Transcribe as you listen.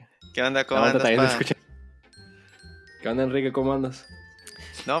¿Qué onda? ¿Cómo Aguanta, andas, también pa? se escucha. ¿Qué onda, Enrique? ¿Cómo andas?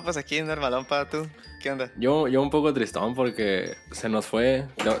 No, pues aquí normalón, pa, ¿tú? ¿Qué onda? Yo un poco tristón porque se nos fue,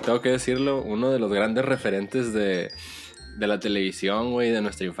 tengo que decirlo, uno de los grandes referentes de la televisión, güey, de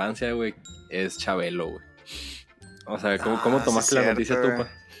nuestra infancia, güey, es Chabelo, güey. O sea, ¿cómo Sí es tomaste la cierto, noticia tú, güey. pa?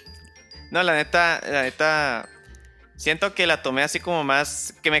 No, la neta, siento que la tomé así como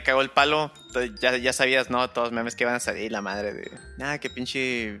más que me cagó el palo. Ya sabías, ¿no? Todos los memes que iban a salir, la madre de... Nada, que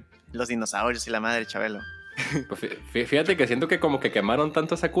pinche los dinosaurios y la madre de Chabelo. Pues fíjate que siento que como que quemaron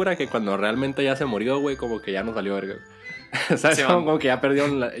tanto a Sakura que cuando realmente ya se murió, güey, como que ya nos salió verga. ¿Sabes? Sí, Como que ya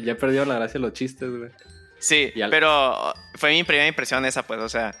perdieron la gracia de los chistes, güey. Sí, Y al- pero fue mi primera impresión esa, pues, o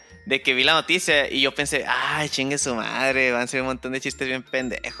sea, de que vi la noticia y yo pensé, ay, chingue su madre, van a ser un montón de chistes bien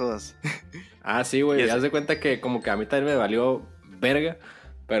pendejos. Ah, sí, Y güey, es- haz de cuenta que como que a mí también me valió verga,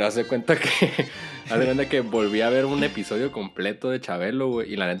 pero haz de cuenta que haz de cuenta que volví a ver un episodio completo de Chabelo,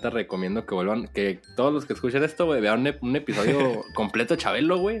 güey, y la neta recomiendo que vuelvan, que todos los que escuchen esto, güey, vean un episodio completo de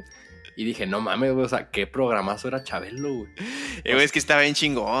Chabelo, güey. Y dije, no mames, güey, o sea, qué programazo era Chabelo, güey. güey, es que estaba bien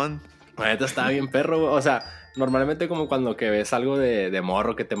chingón. La neta estaba bien perro, güey. O sea, normalmente como cuando que ves algo de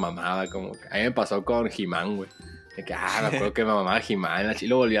morro que te mamaba, como que a mí me pasó con He-Man, güey. De que, me acuerdo que me mamaba He-Man, y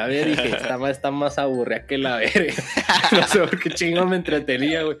lo volví a ver y dije, esta madre está más aburrida que la verga. No sé por qué chingón me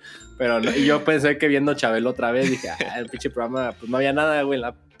entretenía, güey. Pero no, y yo pensé que viendo Chabelo otra vez, dije, el pinche programa, pues no había nada, güey, en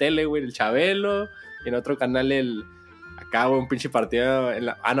la tele, güey, el Chabelo, y en otro canal acá, güey, un pinche partido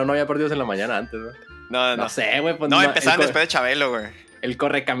no había partidos en la mañana antes, ¿no? No, No sé, güey, pues no, empezaban después de Chabelo, güey. el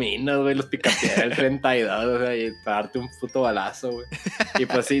correcaminos, güey, los picapiedras, el 32, o sea, y para darte un puto balazo, güey. Y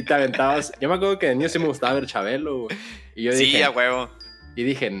pues sí, te aventabas. Yo me acuerdo que de niño sí me gustaba ver Chabelo, güey. Y yo Sí, dije, a huevo. y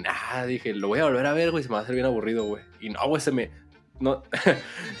dije, lo voy a volver a ver, güey, se me va a hacer bien aburrido, güey. Y no, güey, no,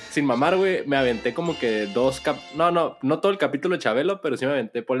 sin mamar, güey, me aventé como que no todo el capítulo de Chabelo, pero sí me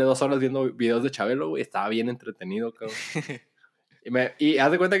aventé, ponle 2 horas viendo videos de Chabelo, güey, estaba bien entretenido, cabrón. Y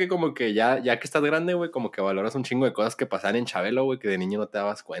haz de cuenta que como que ya que estás grande, güey, como que valoras un chingo de cosas que pasan en Chabelo, güey, que de niño no te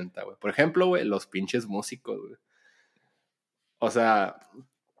dabas cuenta, güey. Por ejemplo, güey, los pinches músicos, güey. O sea,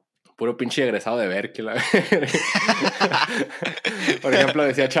 puro pinche egresado de ver que la... Por ejemplo,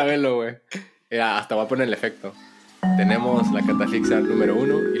 decía Chabelo, güey. Hasta voy a poner el efecto. Tenemos la catafixia número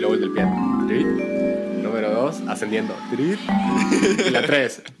 1 y luego el del piano. Trit. Número 2, ascendiendo. Trit. Y la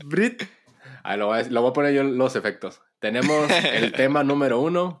 3. Brit. Lo voy a poner yo los efectos. Tenemos el tema número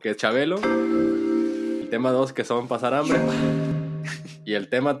 1, que es Chabelo. El tema 2, que son Pasar Hambres. Y el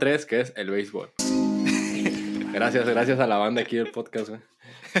tema 3, que es el béisbol. Gracias a la banda aquí del podcast, güey.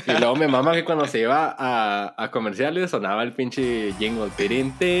 Y luego me mama que cuando se iba a comerciales sonaba el pinche jingle.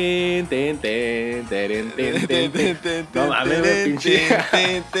 Tirin, tin, tin, tin, tirin, tin, tin, tin. No mames, güey, pinche.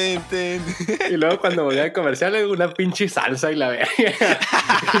 Y luego cuando volvía a comerciales, una pinche salsa y la verga.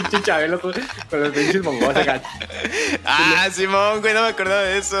 Pinche Chabelo con los pinches bongos acá. Simón, güey, no me acordaba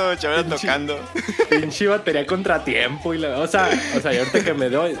de eso. Chabelo tocando. Pinche batería contratiempo y o sea, y ahorita que me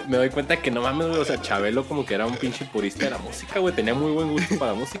doy cuenta que no mames, güey, o sea, Chabelo como que era un pinche purista de la música, güey, tenía muy buen gusto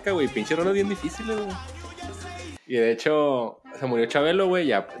para la música, güey, pinche rolas bien difíciles, güey. Y de hecho, se murió Chabelo, güey,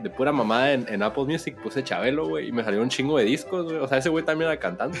 ya de pura mamada en Apple Music puse Chabelo, güey, y me salió un chingo de discos, güey, o sea, ese güey también era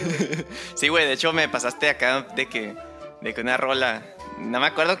cantante, güey. Sí, güey, de hecho me pasaste acá de que una rola, no me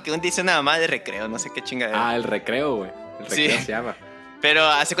acuerdo que dice una mamá de recreo, no sé qué chingada. El recreo, güey, el recreo Sí. se llama. Pero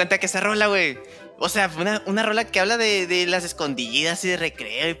hace cuenta que esa rola, güey, o sea, una rola que habla de las escondidas y de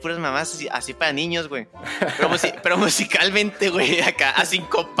recreo y puras mamás así para niños, güey. Pero musicalmente, güey, acá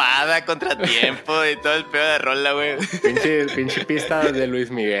asincopada, contratiempo y todo el pedo de rola, güey. Pinche pista de Luis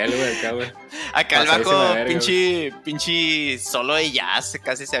Miguel, güey, acá, güey. Acá el Pasadísima bajo, de verga, pinche solo de jazz,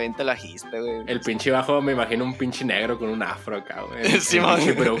 casi se avienta la jispa, güey. El pinche bajo, me imagino un pinche negro con un afro acá, güey. Sí, el man.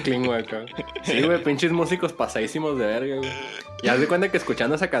 pinche Brooklyn, güey, acá. Sí, güey, pinches músicos pasadísimos de verga, güey. Y haz de cuenta que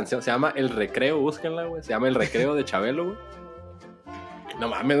escuchando esa canción, se llama El Recreo, búsquenla, güey. Se llama El Recreo de Chabelo, güey. No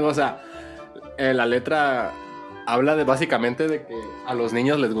mames, o sea, la letra habla básicamente de que a los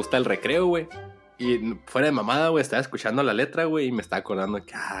niños les gusta el recreo, güey. Y fuera de mamada, güey, estaba escuchando la letra, güey, y me estaba acordando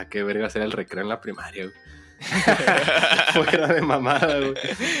que, qué verga era el recreo en la primaria, güey. Fuera de mamada, güey.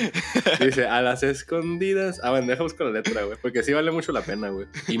 Dice, a las escondidas. Bueno, deja buscar la letra, güey, porque sí vale mucho la pena, güey.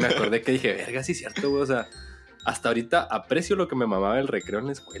 Y me acordé que dije, verga, sí es cierto, güey, o sea, hasta ahorita aprecio lo que me mamaba el recreo en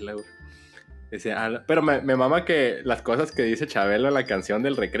la escuela, güey. Decía, pero me mama que las cosas que dice Chabelo en la canción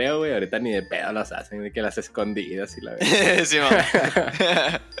del recreo, güey, ahorita ni de pedo las hacen, de que las escondidas y la verdad. Sí,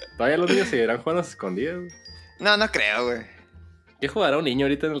 man. Todavía los niños seguirán jugando a las escondidas, güey. No creo, güey. ¿Qué jugará un niño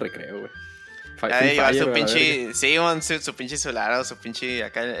ahorita en el recreo, güey? Ha de llevar su pinche, sí, su pinche celular o su pinche,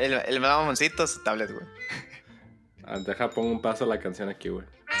 acá, el mamoncito, su tablet, güey. Deja, pongo un paso a la canción aquí, güey.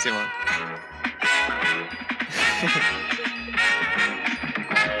 Simón.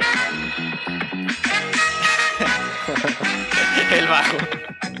 El bajo.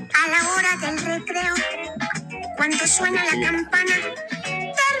 A la hora del recreo, cuando suena la campana,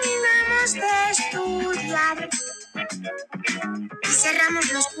 terminamos de estudiar. Y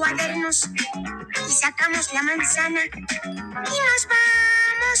cerramos los cuadernos y sacamos la manzana y nos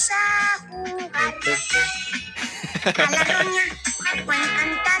vamos a jugar. A la roña o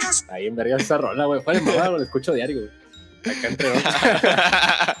encantados. Ahí en verga esa rola, güey. Fue de mamá, lo escucho diario, güey. Acá entre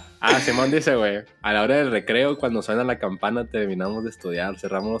otros. Simón dice, güey, a la hora del recreo, cuando suena la campana, terminamos de estudiar,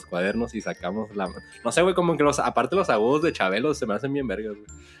 cerramos los cuadernos y sacamos la... No sé, güey, como que aparte los agudos de Chabelo se me hacen bien vergas, güey.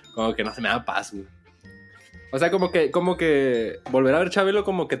 Como que no se me da paz, güey. O sea, como que volver a ver Chabelo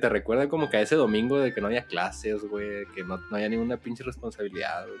como que te recuerda como que a ese domingo de que no había clases, güey, que no había ninguna pinche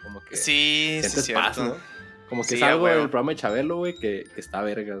responsabilidad, güey, como que sí, sientes sí, paz, ¿no? Como que sí, es algo güey. del programa de Chabelo, güey, que está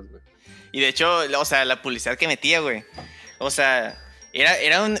vergas, güey. Y de hecho, o sea, la publicidad que metía, güey. O sea,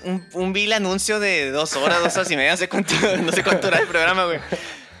 era un vil anuncio de 2 horas y media, no sé cuánto era el programa, güey.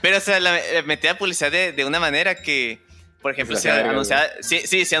 Pero, o sea, metía publicidad de una manera que, por ejemplo, se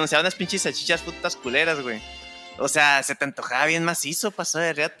anunciaba unas pinches salchichas putas culeras, güey. O sea, se te antojaba bien macizo, pasó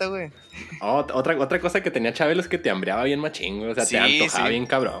de reata, güey. Otra cosa que tenía Chabelo es que te hambreaba bien machín, güey. O sea, te antojaba bien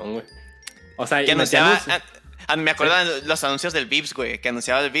cabrón, güey. O sea, que anunciaba... me acuerdo de los anuncios del Vips, güey, que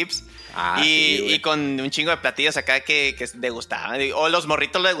anunciaba el Vips. Y con un chingo de platillos acá que degustaban. O los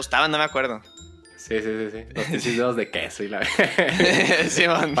morritos lo degustaban, no me acuerdo. Sí. Los pinches dedos de queso y la... Sí,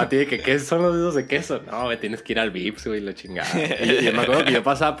 man. Para ti, de que ¿qué son los dedos de queso? No, me tienes que ir al Vips, güey, la chingada. Y yo me acuerdo que yo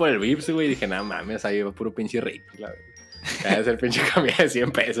pasaba por el Vips, güey, y dije, no mames, ahí va puro pinche rico, la verdad. Debe ser pinche cambio de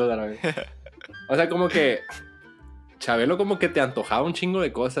 100 pesos, la verdad. O sea, como que Chabelo como que te antojaba un chingo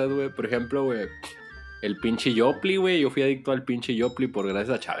de cosas, güey. Por ejemplo, güey, el pinche Yopli, güey. Yo fui adicto al pinche Yopli por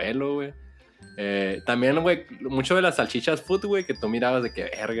gracias a Chabelo, güey. También, güey, mucho de las salchichas food, güey, que tú mirabas de que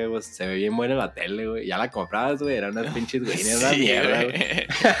verga, güey, se ve bien buena en la tele, güey. Ya la comprabas, güey, eran unas pinches güey, era una mierda, güey.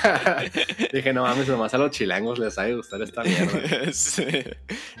 Dije, no mames, nomás a los chilangos les ha de gustar esta mierda. Sí.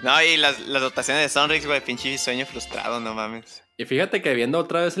 No, y las dotaciones de Sonrix, güey, pinche sueño frustrado, no mames. Y fíjate que viendo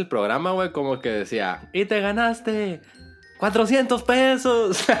otra vez el programa, güey, como que decía, y te ganaste 400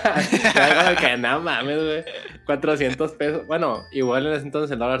 pesos. Que no mames, güey. 400 pesos. Bueno, igual en ese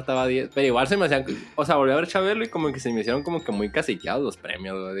entonces el dólar estaba a 10. Pero igual se me hacían... O sea, volví a ver Chabelo y como que se me hicieron como que muy caciqueados los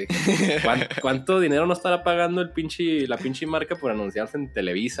premios, güey. Dije, ¿cuánto dinero no estará pagando la pinche marca por anunciarse en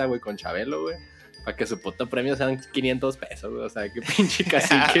Televisa, güey, con Chabelo, güey? Para que su puto premio sean 500 pesos, güey. O sea, qué pinche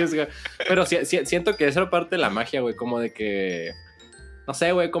caciques, güey. Pero siento que eso era parte de la magia, güey. Como de que... No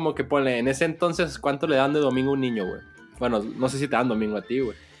sé, güey, como que ponle... En ese entonces, ¿cuánto le dan de domingo a un niño, güey? Bueno, no sé si te dan domingo a ti,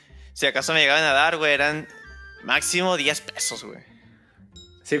 güey. Si acaso me llegaban a dar, güey, eran máximo 10 pesos, güey.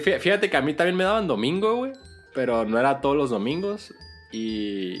 Sí, fíjate que a mí también me daban domingo, güey. Pero no era todos los domingos.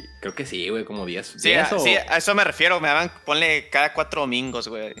 Y creo que sí, güey, como 10. Sí, sí, a eso me refiero. Me daban, ponle, cada 4 domingos,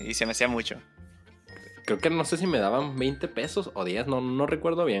 güey. Y se me hacía mucho. Creo que no sé si me daban 20 pesos o 10. No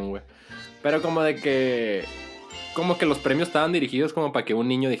recuerdo bien, güey. Pero como de que... Como que los premios estaban dirigidos como para que un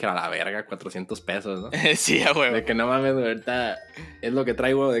niño dijera, la verga, 400 pesos, ¿no? Sí, a huevo. De que no mames, ahorita es lo que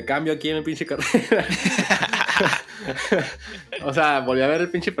traigo de cambio aquí en el pinche carrera. O sea, volví a ver el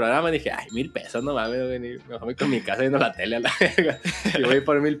pinche programa y dije, ay, 1,000 pesos, no mames, güey. Mejor voy con mi casa viendo la tele a la verga. Y voy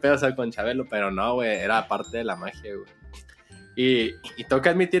por 1,000 pesos con Chabelo, pero no, güey, era parte de la magia, güey. Y tengo que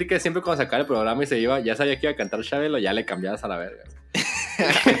admitir que siempre cuando sacaba el programa y se iba, ya sabía que iba a cantar Chabelo, ya le cambiabas a la verga.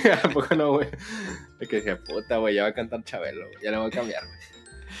 ¿A poco no, güey? De que dije, puta, güey, ya va a cantar Chabelo, ya le voy a cambiar, güey.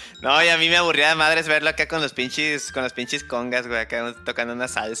 No, y a mí me aburría de madres verlo acá con los pinches congas, güey, acá tocando una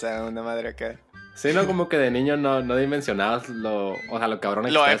salsa, una madre acá. Sí, no, como que de niño no dimensionabas lo cabrón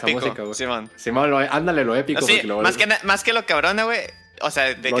que está esa música, güey. Simón, ándale, lo épico. Sí, más que lo cabrona, güey. O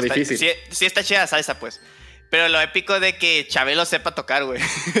sea, de lo que difícil. Sí está chida la salsa, pues. Pero lo épico de que Chabelo sepa tocar, güey.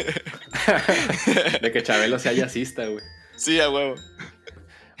 De que Chabelo sea jazzista, güey. Sí, a huevo.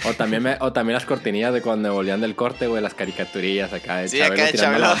 O también las cortinillas de cuando volvían del corte, güey, las caricaturillas acá de sí, Chabelo acá de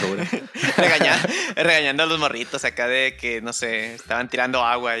tirando Chabelo. la basura. regañando a los morritos acá de que, no sé, estaban tirando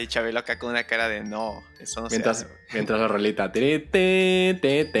agua y Chabelo acá con una cara de no, eso no se hace. Mientras la rolita. Y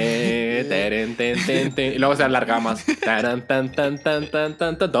luego se alarga más. De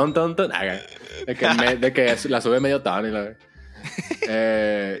que la sube medio tono y la...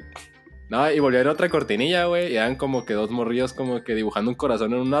 No, y volvió a ver otra cortinilla, güey. Y eran como que 2 morrillos como que dibujando un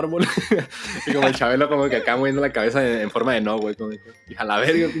corazón en un árbol. Y como el Chabelo como que acá moviendo la cabeza en forma de no, güey. Como que, y a la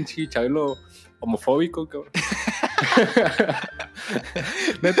verga, pinche Chabelo homofóbico, cabrón.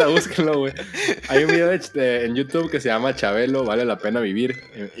 Neta, búsquenlo, güey. Hay un video en YouTube que se llama Chabelo, vale la pena vivir.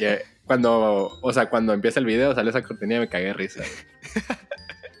 Y cuando empieza el video sale esa cortinilla y me cagué de risa.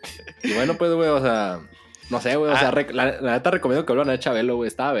 Y bueno, pues, güey, o sea, no sé, güey, o sea, la neta recomiendo que hablen de Chabelo, güey,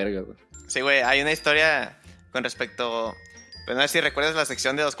 estaba verga, güey. Sí, güey, hay una historia con respecto, pues no sé si recuerdas la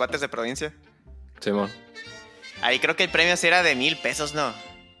sección de los cuates de provincia. Simón. Ahí creo que el premio sí era de 1,000 pesos, ¿no?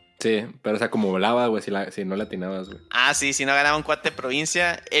 Sí, pero o sea, como volaba, güey, si no le atinabas, güey. Ah, sí, si no ganaba un cuate de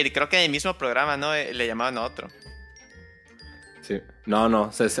provincia, creo que en el mismo programa, ¿no? Le llamaban a otro. Sí.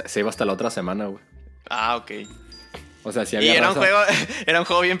 No, se iba hasta la otra semana, güey. Ah, ok. O sea, si Y había era raza... era un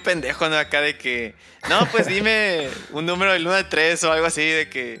juego bien pendejo, ¿no? Acá de que, no, pues dime un número del 1 al 3 o algo así, de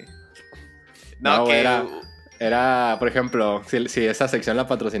que... No, que era, por ejemplo, si esa sección la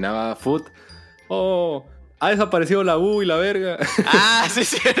patrocinaba Food, ha desaparecido la U y la verga. Ah, sí es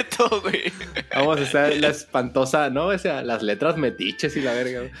cierto, güey. Vamos a hacer la espantosa, ¿no? O sea, las letras metiches y la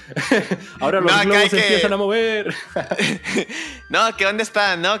verga, güey. Ahora los No, globos que- empiezan a mover. No, que ¿dónde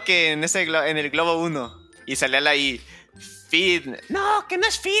está? No, que en en el Globo 1. Y salía ahí, feed. No, que no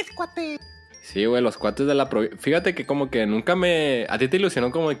es feed, cuate. Sí, güey, los cuates de la provincia. Fíjate que como que nunca me... ¿A ti te ilusionó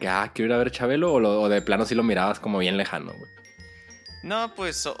como de que, quiero ir a ver Chabelo? O de plano sí lo mirabas como bien lejano, güey? No,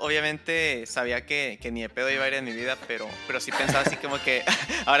 pues obviamente sabía que ni de pedo iba a ir en mi vida, pero sí pensaba así como que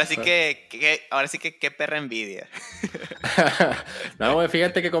ahora sí que qué perra envidia. No, güey,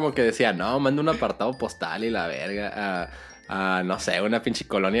 fíjate que como que decía, no, manda un apartado postal y la verga a no sé, una pinche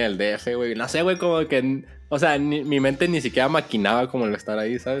colonia del DF, güey. No sé, güey, como que... O sea, mi mente ni siquiera maquinaba como el estar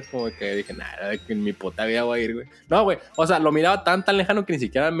ahí, ¿sabes? Como que dije, nada, que en mi puta vida voy a ir, güey. No, güey, o sea, lo miraba tan lejano que ni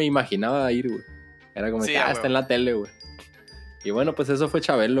siquiera me imaginaba ir, güey. Era como Sí, que, está en la tele, güey. Y bueno, pues eso fue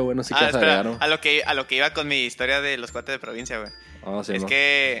Chabelo, güey, no sé qué se espera, agregaron. a lo que iba con mi historia de los cuates de provincia, güey. Sí, Es ¿no?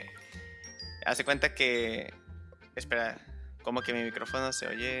 que hace cuenta que... Espera, como que mi micrófono se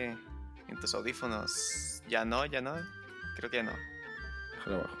oye en tus audífonos. Ya no. Creo que ya no.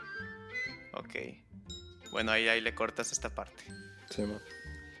 Déjalo abajo. Ok. Bueno, ahí le cortas esta parte. Sí, ¿no?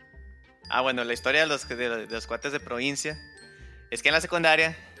 Bueno, la historia de los cuates de provincia es que en la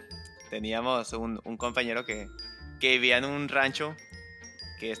secundaria teníamos un compañero que vivía en un rancho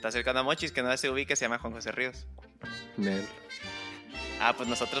que está cerca de Mochis, que no se ubica, se llama Juan José Ríos. Nel. Pues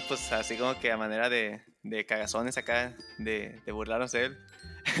nosotros, pues así como que a manera de cagazones acá, de burlarnos de él,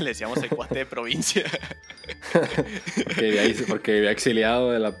 le decíamos el cuate de provincia. Porque vivía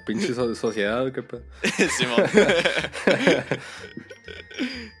exiliado de la pinche sociedad, ¿qué pedo? Simón.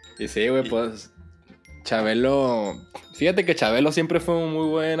 Y sí, güey, pues Chabelo... Fíjate que Chabelo siempre fue un muy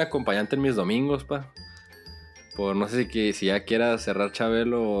buen acompañante en mis domingos, pa. Por no sé si ya quieras cerrar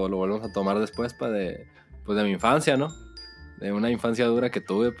Chabelo o lo volvemos a tomar después, pa, de mi infancia, ¿no? De una infancia dura que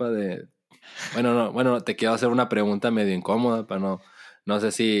tuve, pa, de... Bueno, te quiero hacer una pregunta medio incómoda, pa, no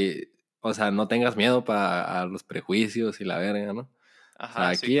sé si... O sea, no tengas miedo a los prejuicios y la verga, ¿no? Ajá, O sea,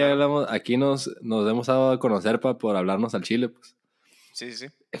 aquí sí, claro. hablamos, aquí nos hemos dado a conocer, pa, por hablarnos al chile, pues. Sí.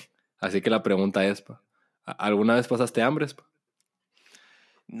 Así que la pregunta es, pa, ¿alguna vez pasaste hambres, pa?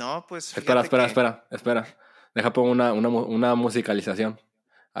 No, pues Espera. fíjate Deja pongo una musicalización.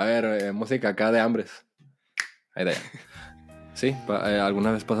 A ver, música acá de hambres. Ahí de. Sí,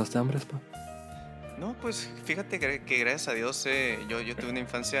 ¿alguna vez pasaste hambres, pa? No, pues fíjate que gracias a Dios yo tuve una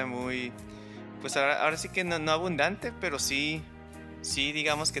infancia muy... Pues ahora sí que no abundante, pero sí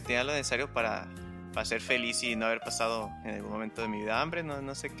digamos que tenía lo necesario para ser feliz y no haber pasado en algún momento de mi vida hambre.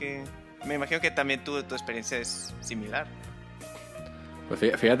 No sé qué... Me imagino que también tu experiencia es similar. Pues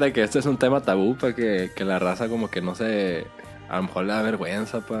fíjate que este es un tema tabú, pa, que la raza como que no se... A lo mejor le da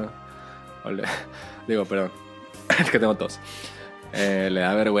vergüenza, pa. Digo, perdón. Es que tengo tos. Le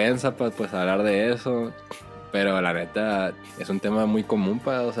da vergüenza, pa, pues hablar de eso. Pero la neta es un tema muy común,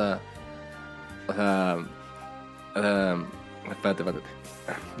 pa. O sea... Espérate.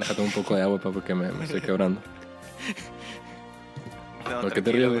 Déjate un poco de agua, pa, porque me estoy quebrando. No, ¿Por qué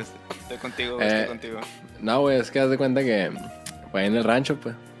te tranquilo, ríes, güey. Estoy contigo. No, güey, es que haz de cuenta que fue en el rancho,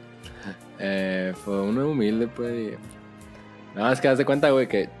 pues. Fue uno humilde, pues. No, es que haz de cuenta, güey,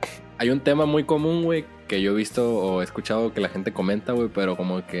 que hay un tema muy común, güey, que yo he visto o he escuchado que la gente comenta, güey, pero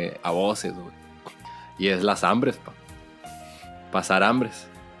como que a voces, güey. Y es las hambres, pa. Pasar hambres.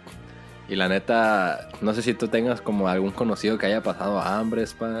 Y la neta, no sé si tú tengas como algún conocido que haya pasado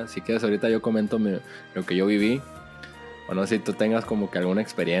hambres, pa. Si quieres, ahorita yo comento lo que yo viví. O no sé si tú tengas como que alguna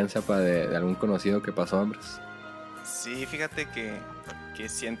experiencia, pa, de algún conocido que pasó hambres. Sí, fíjate que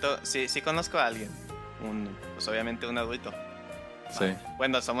siento... Sí conozco a alguien. Pues obviamente un adulto. Sí.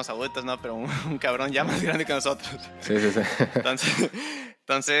 Bueno, somos adultos, ¿no? Pero un cabrón ya más grande que nosotros. Sí.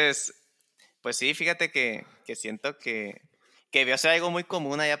 Entonces, pues sí, fíjate que que siento que debió ser algo muy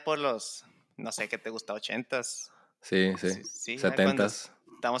común allá por los, no sé, ¿qué te gusta? 80s. Sí. Sí, ya 70s. cuando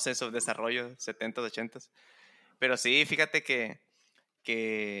estamos en su desarrollo, 70s, 80s. Pero sí, fíjate que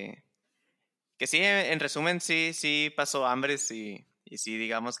sí, en resumen, sí pasó hambres y sí,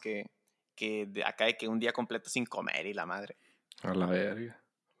 digamos que de acá hay que un día completo sin comer y la madre. A la verga.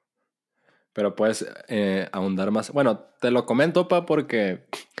 Pero puedes ahondar más. Bueno, te lo comento, pa, porque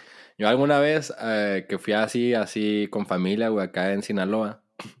yo alguna vez que fui así con familia, güey, acá en Sinaloa,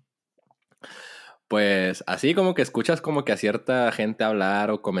 pues así como que escuchas como que a cierta gente hablar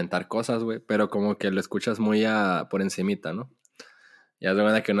o comentar cosas, güey, pero como que lo escuchas muy por encimita, ¿no? Ya de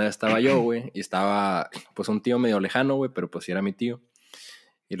verdad que una vez estaba yo, güey, y estaba pues un tío medio lejano, güey, pero pues sí era mi tío.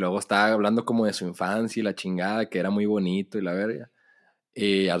 Y luego estaba hablando como de su infancia y la chingada, que era muy bonito y la verga.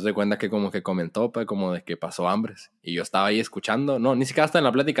 Y haz de cuenta que como que comentó, pues, como de que pasó hambres. Y yo estaba ahí escuchando. No, ni siquiera hasta en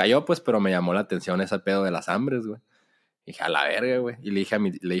la plática yo, pues, pero me llamó la atención ese pedo de las hambres, güey. Dije, a la verga, güey. Y le dije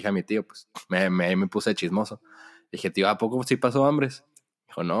a mi tío, pues, me puse chismoso. Dije, tío, ¿a poco sí pasó hambres?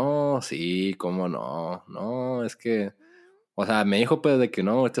 Dijo, no, sí, cómo no. No, es que... O sea, me dijo, pues, de que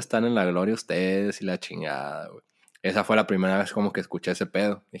no, ahorita están en la gloria ustedes y la chingada, güey. Esa fue la primera vez como que escuché ese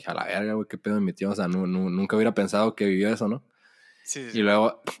pedo. Dije, a la verga, güey, qué pedo de mi tío. O sea, nunca hubiera pensado que vivió eso, ¿no? Sí. Y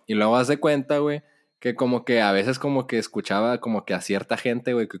luego haz de cuenta, güey, que como que a veces como que escuchaba como que a cierta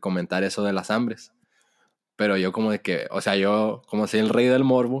gente, güey, que comentar eso de las hambres. Pero yo como de que, o sea, yo como soy el rey del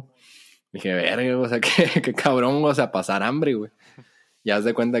morbo, dije, verga, o sea, qué cabrón, o sea, pasar hambre, güey. Y haz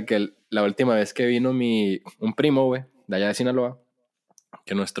de cuenta que la última vez que vino un primo, güey, de allá de Sinaloa,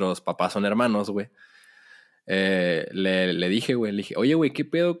 que nuestros papás son hermanos, güey, le dije, güey, le dije, oye, güey, ¿qué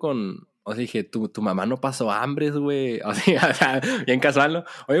pedo con...? O sea, dije, tu mamá no pasó hambres, güey. O sea, bien casual, ¿no?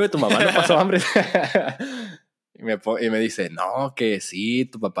 Oye, güey, tu mamá no pasó hambres. Y me dice, no, que sí,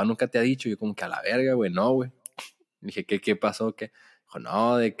 tu papá nunca te ha dicho. Y yo como que a la verga, güey, no, güey. Dije, ¿qué pasó? ¿Qué? Dijo,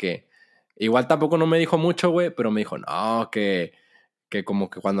 no, de que... Igual tampoco no me dijo mucho, güey, pero me dijo, no, que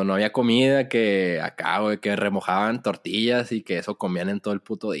como que cuando no había comida, que acá, güey, que remojaban tortillas y que eso comían en todo el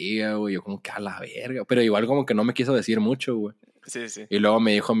puto día, güey. Yo como que a la verga. Pero igual como que no me quiso decir mucho, güey. Sí, sí. Y luego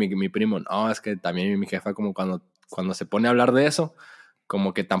me dijo mi primo, no, es que también mi jefa como cuando se pone a hablar de eso,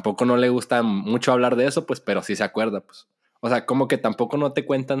 como que tampoco no le gusta mucho hablar de eso, pues, pero sí se acuerda, pues. O sea, como que tampoco no te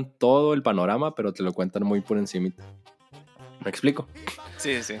cuentan todo el panorama, pero te lo cuentan muy por encimita. ¿Me explico?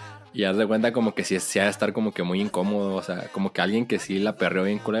 Sí, sí. Y haz de cuenta como que sí ha de estar como que muy incómodo, o sea, como que alguien que sí la perreó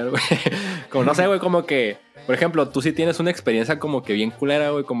bien culero, güey. Como no sé, güey, como que, por ejemplo, tú sí tienes una experiencia como que bien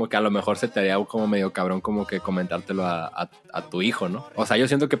culera, güey, como que a lo mejor se te haría como medio cabrón como que comentártelo a tu hijo, ¿no? O sea, yo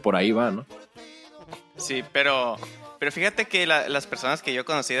siento que por ahí va, ¿no? Sí, pero fíjate que las personas que yo he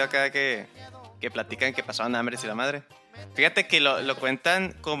conocido acá que platican que pasaban hambres y la madre, fíjate que lo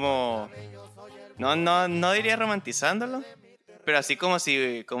cuentan como, no diría romantizándolo, pero así como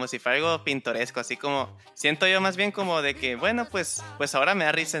si fuera algo pintoresco, así como, siento yo más bien como de que, bueno, pues ahora me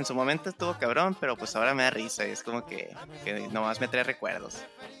da risa, en su momento estuvo cabrón, pero pues ahora me da risa, y es como que nomás me trae recuerdos.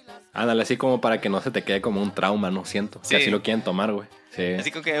 Ándale, así como para que no se te quede como un trauma, ¿no? Siento. Sí. Que así lo quieren tomar, güey. Sí.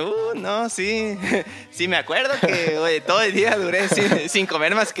 Así como que, no, sí. Sí, me acuerdo que, oye, todo el día duré sin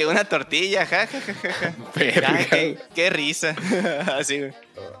comer más que una tortilla, ja. Qué risa. Así, güey.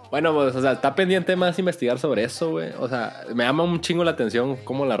 Bueno, pues, o sea, está pendiente más investigar sobre eso, güey. O sea, me llama un chingo la atención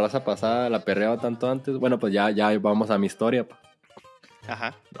cómo la raza pasada la perreaba tanto antes. Bueno, pues ya vamos a mi historia, pa.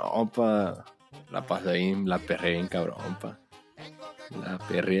 Ajá. No, pa. La pasé bien, la perreé bien cabrón, pa. La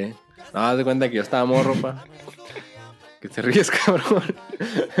perreé. No, haz de cuenta que yo estaba morro, pa. Que te ríes, cabrón.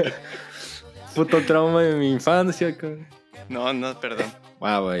 Puto trauma de mi infancia, cabrón. No, perdón.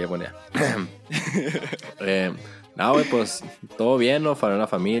 Güey, ya ponía. No, güey, pues todo bien, ¿no? Para la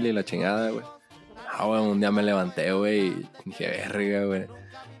familia y la chingada, güey. Güey, un día me levanté, güey, y dije, verga, güey.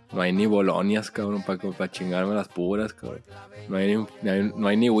 No hay ni bolonias, cabrón, para chingarme las puras, cabrón. No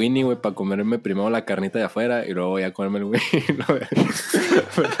hay ni Winnie, güey, para comerme primero la carnita de afuera y luego ya comerme el Winnie.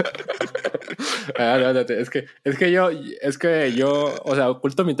 Es que yo, o sea,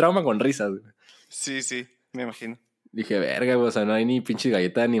 oculto mi trauma con risas, güey. Sí, me imagino. Dije, verga, güey, o sea, no hay ni pinche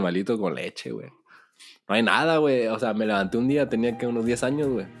galleta de animalito con leche, güey. No hay nada, güey. O sea, me levanté un día, tenía que unos 10 años,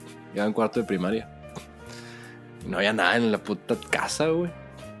 güey. Iba en cuarto de primaria. Y no había nada en la puta casa, güey.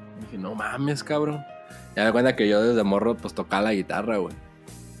 Dije, no mames, cabrón. Ya me cuenta que yo desde morro, pues, tocaba la guitarra, güey.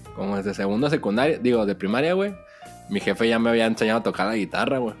 Como desde segundo secundaria, de primaria, güey. Mi jefe ya me había enseñado a tocar la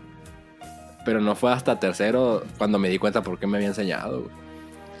guitarra, güey. Pero no fue hasta tercero cuando me di cuenta por qué me había enseñado, güey.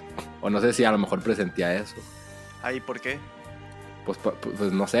 O no sé si a lo mejor presentía eso. Ay, ¿por qué?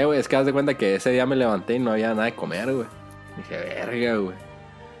 Pues no sé, güey. Es que haz de cuenta que ese día me levanté y no había nada de comer, güey. Dije, verga, güey.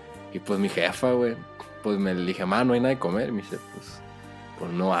 Y pues mi jefa, güey, pues me le dije, no hay nada de comer. Y me dice,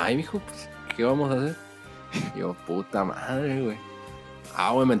 pues no hay, mijo, pues, ¿qué vamos a hacer? Y yo, puta madre, güey.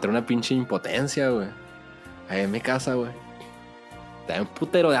 Güey, me entró una pinche impotencia, güey. Ahí en mi casa, güey. Tenía un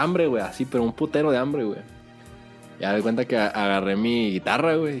putero de hambre, güey, así, pero un putero de hambre, güey. Ya me cuenta que agarré mi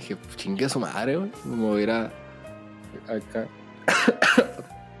guitarra, güey. Dije, pues chingue su madre, güey. Me voy a ir acá.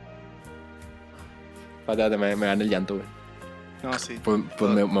 Espérate, me gana el llanto, güey. No, sí. Pues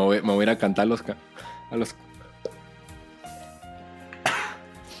me voy a ir a cantar a los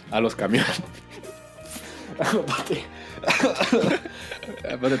camiones.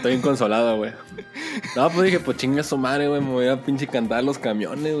 Pues estoy inconsolado, güey. No, pues dije, pues chingue su madre, güey. Me voy a pinche cantar a los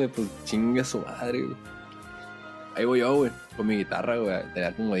camiones, güey. Pues chingue su madre, güey. Ahí voy yo, güey, con mi guitarra, güey.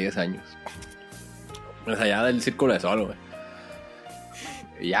 Tenía como 10 años. Pues allá del Círculo de Sol, güey.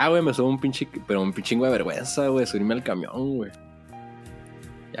 Y ya, güey, me subo un pinchingo de vergüenza, güey, subirme al camión, güey.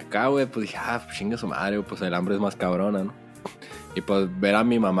 Y acá, güey, pues dije, pues chingue su madre, güey, pues el hambre es más cabrona, ¿no? Y pues ver a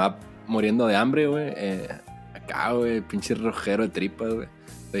mi mamá muriendo de hambre, güey, acá, güey, pinche rojero de tripas, güey.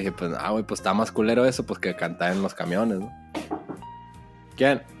 Le dije, pues, güey, pues está más culero eso, pues que cantar en los camiones, ¿no?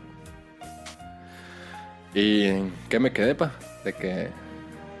 ¿Quién? ¿Y qué me quedé, pa? De que...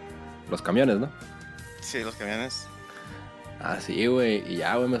 Los camiones, ¿no? Sí, los camiones. Sí, güey. Y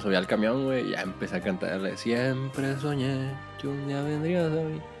ya, güey, me subí al camión, güey. Y ya empecé a cantarle. Siempre soñé que un día vendrías a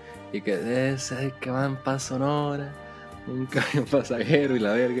mí. Y que de ese que van pa' Sonora. Un camión pasajero y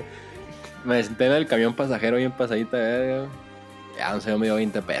la verga. Me senté en el camión pasajero bien pasadita de verga, güey. Ya, un señor me dio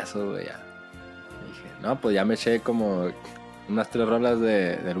 20 pesos, güey, ya. Y dije, no, pues ya me eché como unas 3 rolas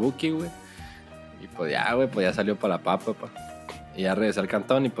del Buki, güey. Y pues ya, güey, pues ya salió para la papa, pa. Y ya regresé al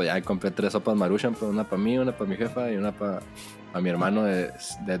cantón y pues ya compré 3 sopas Maruchan, pues una para mí, una para mi jefa y una para mi hermano de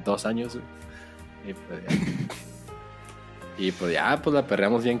 2 años, güey. Y pues ya, pues la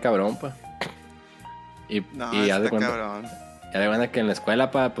perreamos bien cabrón, pa. Y ya de cuenta, cabrón. Ya de cuenta que en la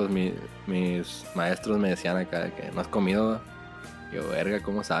escuela, pa, pues mis maestros me decían acá de que no has comido. Y yo, verga,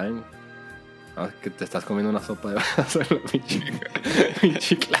 ¿cómo saben? No, es que te estás comiendo una sopa de vaso en la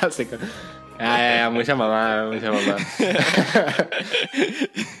pinche clase, mucha mamá.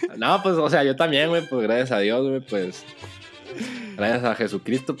 No, pues, o sea, yo también, güey, pues gracias a Dios, güey, pues gracias a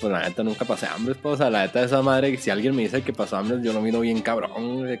Jesucristo, pues la neta nunca pasé hambre, pues, o sea, la neta de esa madre, si alguien me dice que pasó hambre, yo lo miro bien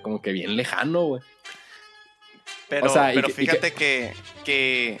cabrón, güey, como que bien lejano, güey. Pero, o sea, pero fíjate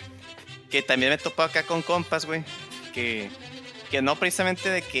que también me topo acá con compas, güey, que no precisamente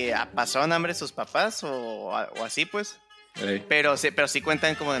de que pasaron hambre sus papás o así, pues. Hey. Pero sí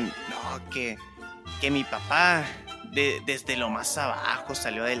cuentan como, no, que mi papá desde lo más abajo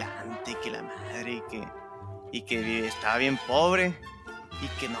salió adelante, y que la madre, y que estaba bien pobre, y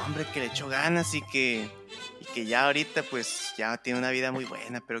que no, hombre, que le echó ganas, y que ya ahorita pues ya tiene una vida muy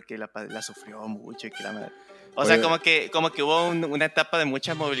buena, pero que la sufrió mucho, y que la madre... O sea, como que hubo una etapa de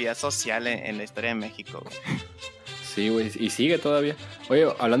mucha movilidad social en la historia de México, güey. Sí, güey, y sigue todavía. Oye,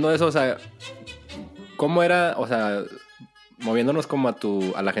 hablando de eso, o sea, ¿cómo era, o sea, moviéndonos como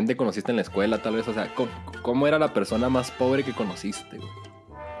a la gente que conociste en la escuela, tal vez, o sea, ¿cómo era la persona más pobre que conociste,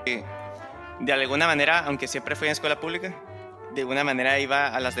 güey? De alguna manera, aunque siempre fui en escuela pública, de alguna manera iba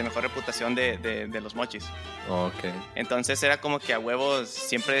a las de mejor reputación de los mochis. Ok. Entonces era como que a huevos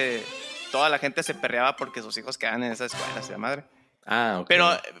siempre toda la gente se perreaba porque sus hijos quedaban en esas escuelas de madre. Ok.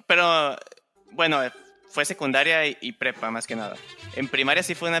 Pero bueno, fue secundaria y prepa más que nada. En primaria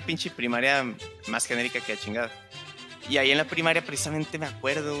sí fue una pinche primaria más genérica que a chingada. Y ahí en la primaria precisamente me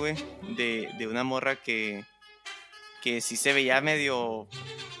acuerdo, güey, de una morra que sí se veía medio,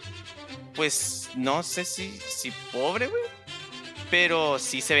 pues no sé si pobre, güey, pero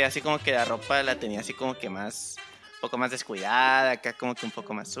sí se veía así como que la ropa la tenía así como que más, un poco más descuidada, acá como que un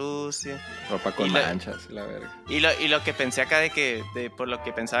poco más sucia. Ropa con manchas, la verga. Y lo que pensé acá por lo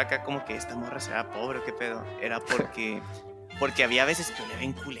que pensaba acá como que esta morra será pobre o qué pedo, era porque había veces que olía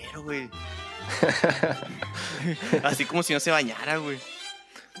bien culero, güey. Así como si no se bañara, güey.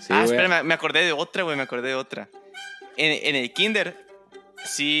 Sí, espera, me acordé de otra, güey, En el kinder,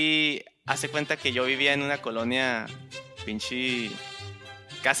 sí, hace cuenta que yo vivía en una colonia pinche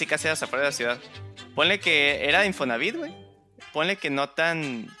casi a las afueras de la ciudad. Ponle que era de Infonavit, güey. Ponle que no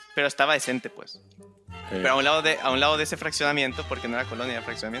tan... Pero estaba decente, pues. Pero a un lado de ese fraccionamiento, porque no era colonia, era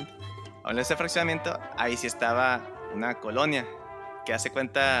fraccionamiento. A un lado de ese fraccionamiento, ahí sí estaba una colonia. Que hace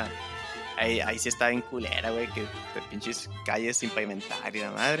cuenta... Ahí sí estaba bien culera, güey. Que de pinches calles sin pavimentar y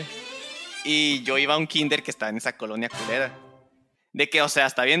la madre. Y yo iba a un kinder que estaba en esa colonia culera. De que, o sea,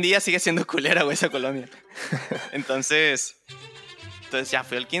 hasta hoy en día sigue siendo culera, güey, esa colonia. Entonces ya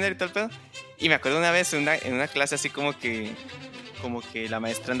fui al kinder y todo el pedo. Y me acuerdo una vez en una clase así como que la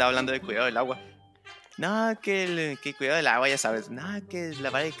maestra andaba hablando de cuidado del agua. no, que cuidado del agua, ya sabes. No, que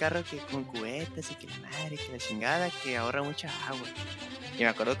lavar el carro que con cubetas y que la madre, que la chingada, que ahorra mucha agua. Y me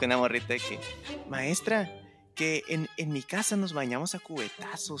acuerdo que una morrita de que, maestra, que en mi casa nos bañamos a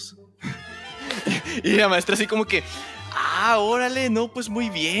cubetazos. Y la maestra así como que, órale, no, pues muy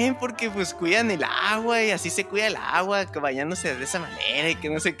bien, porque pues cuidan el agua y así se cuida el agua, que bañándose de esa manera y que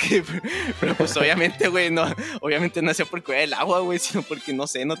no sé qué. Pero pues obviamente, güey, obviamente no sea por cuidar el agua, güey, sino porque, no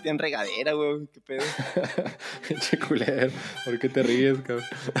sé, no tienen regadera, güey, qué pedo. Che culero, ¿por qué te ríes, cabrón?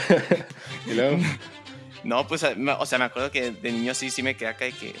 Y luego... No, pues, o sea, me acuerdo que de niño sí me quedé acá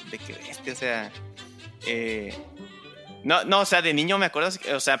de que o sea, no, o sea, de niño me acuerdo,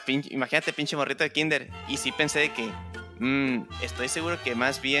 o sea, imagínate pinche morrito de kinder, y sí pensé de que, estoy seguro que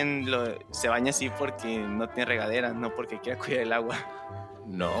más bien se baña así porque no tiene regadera, no porque quiera cuidar el agua.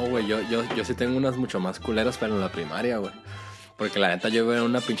 No, güey, yo sí tengo unas mucho más culeras, pero en la primaria, güey. Porque la neta yo era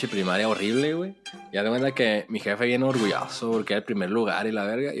una pinche primaria horrible, güey. Ya de cuenta que mi jefe viene orgulloso porque era el primer lugar y la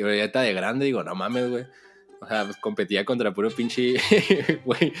verga. Y ahorita de grande digo, no mames, güey. O sea, pues competía contra puro pinche,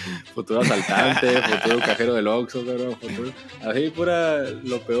 güey, futuro asaltante, futuro cajero del Oxxo, cabrón, futuro... Así pura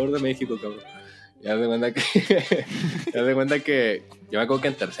lo peor de México, cabrón. Ya de cuenta que yo me acuerdo que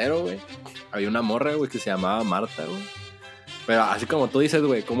en tercero, güey, había una morra, güey, que se llamaba Marta, güey. Pero así como tú dices,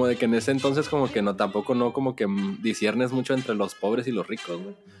 güey, como de que en ese entonces como que tampoco como que disiernes mucho entre los pobres y los ricos,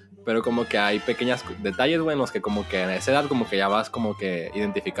 güey. Pero como que hay pequeños detalles, güey, en los que como que a esa edad como que ya vas como que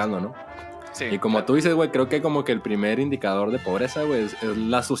identificando, ¿no? Sí, y como tú dices, güey, creo que como que el primer indicador de pobreza, güey, es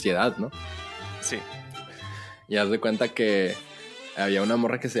la suciedad, ¿no? Sí. Y haz de cuenta que había una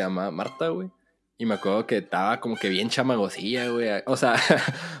morra que se llama Marta, güey. Y me acuerdo que estaba como que bien chamagosilla, güey. O sea,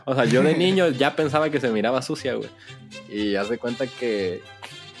 yo de niño ya pensaba que se miraba sucia, güey. Y haz de cuenta que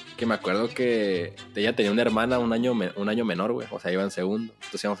me acuerdo que ella tenía una hermana un año menor, güey. O sea, iba en segundo.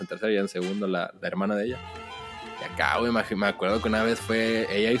 Entonces íbamos en tercero y iba en segundo la hermana de ella. Y acá, güey, me acuerdo que una vez fue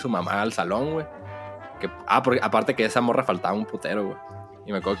ella y su mamá al salón, güey. Porque aparte que esa morra faltaba un putero, güey.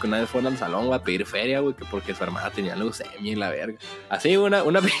 Y me acuerdo que una vez fueron al salón, güey, a pedir feria, güey, que porque su hermana tenía leucemia y la verga. Así,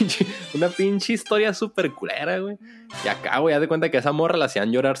 una pinche historia súper culera, güey. Y acá, güey, haz de cuenta que a esa morra la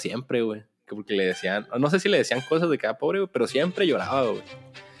hacían llorar siempre, güey. Que porque le decían, no sé si le decían cosas de que era pobre, güey, pero siempre lloraba, güey.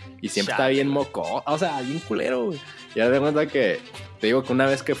 Y siempre estaba bien moco, o sea, bien culero, güey. Y haz de cuenta que, te digo que una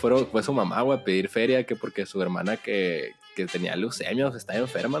vez que fue su mamá, güey, a pedir feria, que porque su hermana que tenía leucemia, o sea, estaba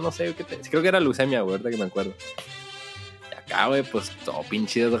enferma, no sé, creo que era leucemia, güey, ahorita que me acuerdo. Y acá, güey, pues todo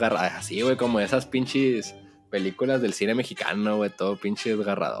pinche desgarrado, así, güey, como esas pinches películas del cine mexicano, güey, todo pinche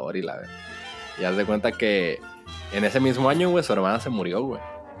desgarrador y la verdad. Y haz de cuenta que en ese mismo año, güey, su hermana se murió, güey.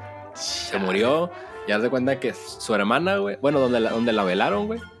 Se murió, y haz de cuenta que su hermana, güey, bueno, donde la velaron,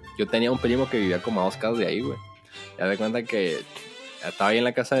 güey, yo tenía un primo que vivía como a 2 casas de ahí, güey. Y haz de cuenta que estaba ahí en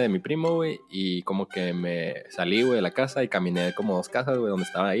la casa de mi primo, güey, y como que me salí, güey, de la casa y caminé como 2 casas, güey, donde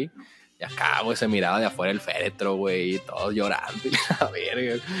estaba ahí. Y acá, güey, se miraba de afuera el féretro, güey, y todos llorando y la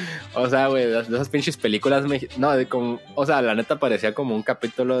verga. O sea, güey, de esas pinches películas, o sea, la neta parecía como un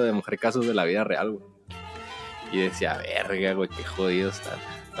capítulo de Mujer Casos de la vida real, güey. Y decía, verga, güey, qué jodidos están.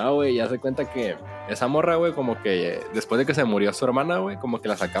 No, güey, ya se cuenta que esa morra, güey, como que después de que se murió su hermana, güey, como que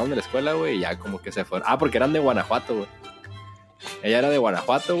la sacaron de la escuela, güey, y ya como que se fueron. Porque eran de Guanajuato, güey. Ella era de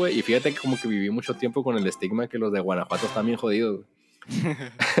Guanajuato, güey, y fíjate que como que viví mucho tiempo con el estigma que los de Guanajuato están bien jodidos, güey.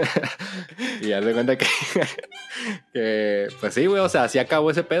 Y ya se cuenta que pues sí, güey, o sea, así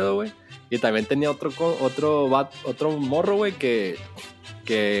acabó ese pedo, güey. Y también tenía otro morro, güey, que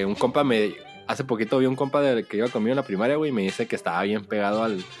un compa hace poquito vi un compa que iba conmigo en la primaria, güey, y me dice que estaba bien pegado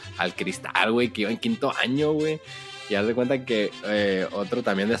al cristal, güey, que iba en 5º año, güey. Y haz de cuenta que otro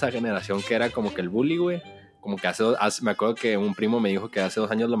también de esa generación que era como que el bully, güey. Como que me acuerdo que un primo me dijo que hace 2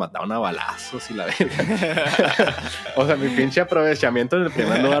 años lo mataron a balazos y la verga. O sea, mi pinche aprovechamiento en el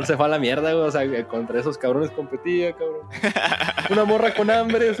primer lugar se fue a la mierda, güey. O sea, contra esos cabrones competía, cabrón. Una morra con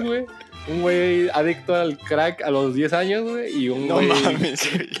hambres, güey. Un güey adicto al crack a los 10 años, güey. Y un güey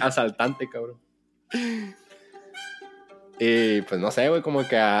asaltante, cabrón. Y pues no sé, güey, como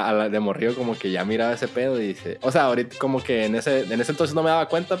que de morrillo como que ya miraba ese pedo y dice... O sea, ahorita como que en ese entonces no me daba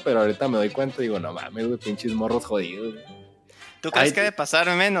cuenta, pero ahorita me doy cuenta y digo, no mames, güey, pinches morros jodidos, güey. ¿Tú crees que debe pasar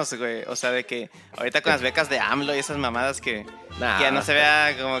menos, güey? O sea, de que ahorita con las becas de AMLO y esas mamadas que ya no se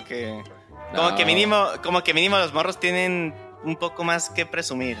vea como que... Como que mínimo los morros tienen un poco más que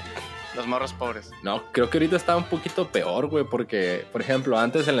presumir. Los morros pobres. No, creo que ahorita está un poquito peor, güey, porque, por ejemplo,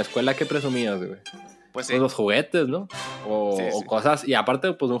 antes en la escuela, ¿qué presumías, güey? Pues sí. Pues los juguetes, ¿no? O cosas. Y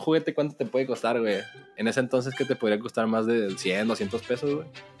aparte, pues un juguete, ¿cuánto te puede costar, güey? En ese entonces, ¿qué te podría costar? Más de 100, 200 pesos, güey.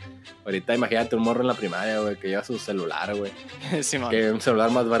 Ahorita imagínate un morro en la primaria, güey, que lleva su celular, güey. Sí, man. Que un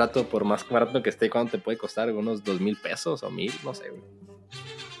celular más barato, por más barato que esté, ¿cuánto te puede costar? Unos 2,000 pesos o 1,000, no sé, güey.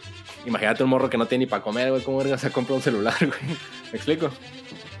 Imagínate un morro que no tiene ni para comer, güey. ¿Cómo verga se compra un celular, güey? ¿Me explico?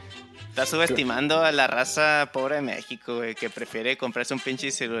 Estás subestimando a la raza pobre de México, güey, que prefiere comprarse un pinche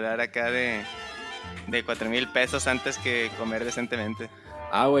celular acá de 4,000 pesos antes que comer decentemente.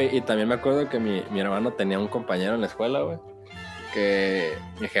 Ah, güey, y también me acuerdo que mi hermano tenía un compañero en la escuela, güey, que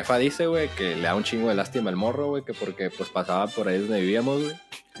mi jefa dice, güey, que le da un chingo de lástima al morro, güey, que porque pues pasaba por ahí donde vivíamos, güey,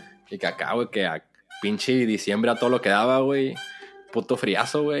 y que acá, güey, que a pinche diciembre a todo lo que daba, güey, puto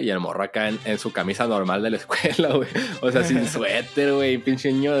friazo, güey, y el morro acá en su camisa normal de la escuela, güey, o sea, sin suéter, güey,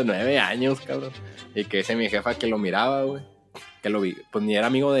 pinche niño de 9 años, cabrón, y que dice mi jefa que lo miraba, güey, que lo vi, pues ni era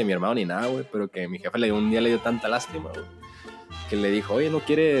amigo de mi hermano ni nada, güey, pero que mi jefa un día le dio tanta lástima, güey, que le dijo, oye, ¿no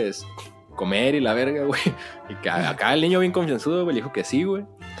quieres comer y la verga, güey? Y que acá el niño bien confianzudo, güey, le dijo que sí, güey.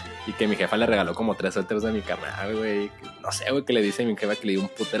 Y que mi jefa le regaló como 3 suéteres de mi carnal, güey. No sé, güey, que le dice a mi jefa que le dio un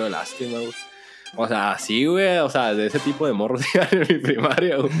putero de lástima, güey. O sea, sí, güey, o sea, de ese tipo de morros en mi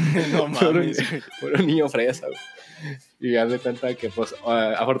primaria, güey. No mames. Fue un niño fresa, güey. Y haz de cuenta que, pues,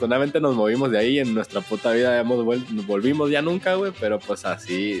 afortunadamente nos movimos de ahí. En nuestra puta vida volvimos ya nunca, güey. Pero, pues,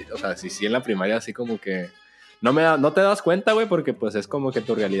 así, o sea, sí, en la primaria así como que... No te das cuenta, güey, porque pues es como que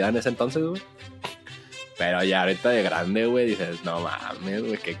tu realidad en ese entonces, güey. Pero ya ahorita de grande, güey, dices, no mames,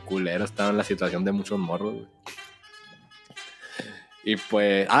 güey, qué culero estaba en la situación de muchos morros, güey. Y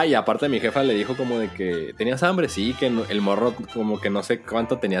pues, y aparte mi jefa le dijo como de que tenías hambre, sí, que el morro como que no sé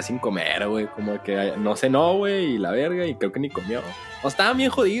cuánto tenía sin comer, güey, como que no cenó, güey, y la verga, y creo que ni comió. O estaban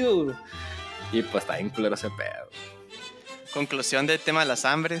bien jodidos, güey. Y pues está bien culero ese pedo. Conclusión del tema de las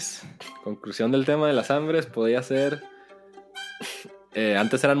hambres. Conclusión del tema de las hambres podría ser...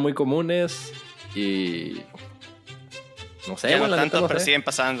 antes eran muy comunes y... No sé, Ya güey, no la tanto, neta no pero sé. siguen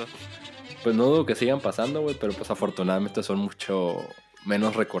pasando. Pues no dudo que sigan pasando, güey, pero pues afortunadamente son mucho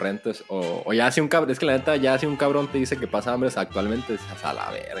menos recurrentes. O ya si un cabrón... Es que la neta, ya si un cabrón te dice que pasa hambres actualmente, es a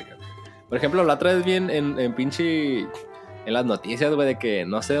la verga. Por ejemplo, la otra vez vi en pinche... En las noticias, güey, de que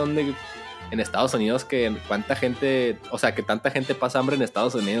no sé dónde... En Estados Unidos, que cuánta gente, o sea, que tanta gente pasa hambre en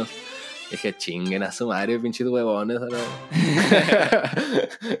Estados Unidos. Dije, chinguen a su madre, pinches huevones.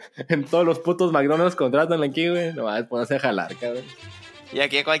 En todos los putos McDonald's contratan aquí, güey. No vas a ponerse a jalar, cabrón. Y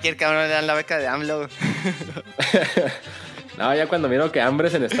aquí a cualquier cabrón le dan la beca de AMLO. No, ya cuando miro que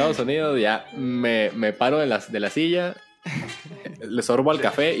hambres en Estados Unidos, ya me paro de la silla, le sorbo al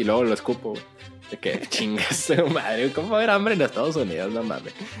café y luego lo escupo, güey. De que chingas su madre, ¿cómo va a haber hambre en Estados Unidos? No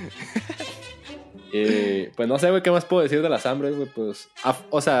mames. Pues no sé, güey, ¿qué más puedo decir de las hambres, güey? Pues,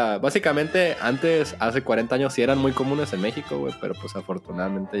 o sea, básicamente antes, hace 40 años sí eran muy comunes en México, güey, pero pues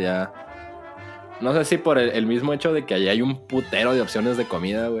afortunadamente ya... No sé si por el mismo hecho de que allí hay un putero de opciones de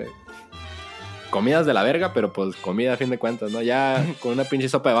comida, güey. Comidas de la verga, pero pues comida a fin de cuentas, ¿no? Ya con una pinche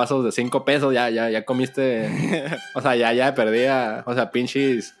sopa de vasos de 5 pesos ya comiste... O sea, ya perdía, o sea,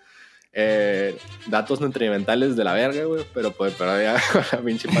 pinches... datos nutrimentales de la verga, güey, pero ya con la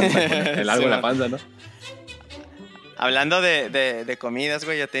pinche panza, con el algo en la panza, ¿no? Hablando de comidas,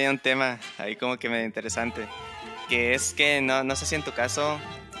 güey, yo tenía un tema ahí como que medio interesante, que es que no sé si en tu caso,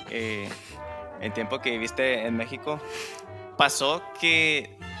 el tiempo que viviste en México, pasó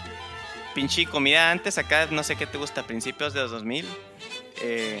que pinche comida antes acá, no sé qué te gusta, principios de los 2000,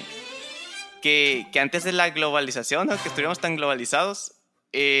 que antes de la globalización, ¿no? Que estuviéramos tan globalizados,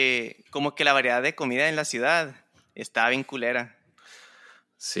 como que la variedad de comida en la ciudad estaba bien culera.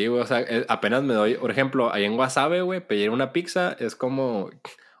 Sí, güey, o sea, apenas me doy, por ejemplo, ahí en Sabe, güey, pedir una pizza es como,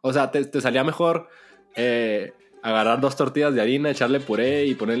 o sea, te salía mejor agarrar 2 tortillas de harina, echarle puré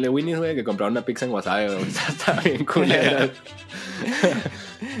y ponerle Winnie's, güey, que comprar una pizza en Wasabi, güey. O sea, está bien culera.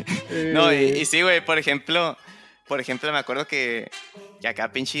 No, y sí, güey, por ejemplo, me acuerdo que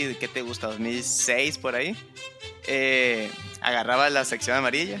acá pinche, ¿qué te gusta? 2006 por ahí. Agarraba la sección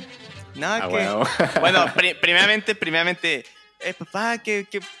amarilla. No, bueno, primeramente, papá, que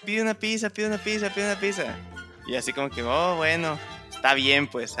pide una pizza. Y así como que, oh, bueno, está bien,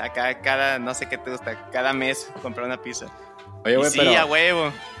 pues, acá no sé qué te gusta, cada mes comprar una pizza. Oye, güey, sí, pero... a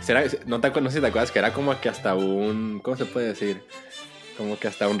huevo. No sé si te acuerdas que era como que hasta ¿cómo se puede decir? Como que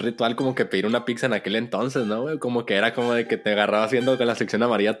hasta un ritual como que pedir una pizza en aquel entonces, ¿no, güey? Como que era como de que te agarrabas viendo con la sección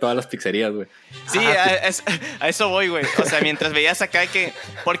amarilla todas las pizzerías, güey. Sí, a eso voy, güey. O sea, mientras veías acá que...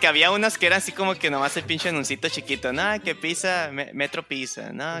 Porque había unas que eran así como que nomás el pinche anuncito chiquito. No, que pizza, Metro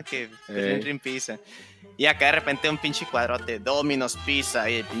Pizza. No, que Dream Pizza. Y acá de repente un pinche cuadrote, Domino's Pizza.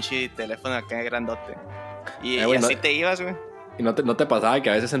 Y el pinche teléfono acá grandote. Y Bueno, así te ibas, güey. Y no te pasaba que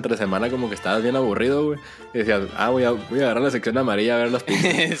a veces entre semana como que estabas bien aburrido, güey. Y decías, voy a agarrar la sección amarilla a ver los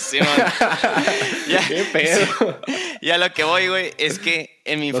pizzas. Sí, man. Ya, ¿Qué pedo? Ya lo que voy, güey, es que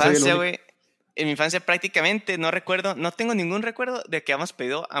en mi infancia, güey, en mi infancia prácticamente no tengo ningún recuerdo de que hayamos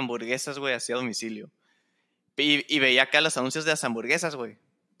pedido hamburguesas, güey, hacia domicilio. Y veía acá los anuncios de las hamburguesas, güey.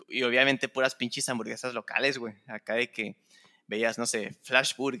 Y obviamente puras pinches hamburguesas locales, güey. Acá de que veías, no sé,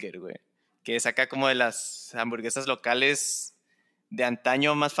 Flash Burger, güey. Que es acá como de las hamburguesas locales de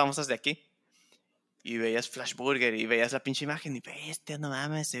antaño más famosas de aquí. Y veías Flash Burger y veías la pinche imagen y bestia, no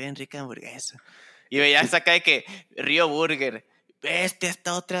mames, se ven rica hamburguesa. Y veías acá de que Río Burger, bestia,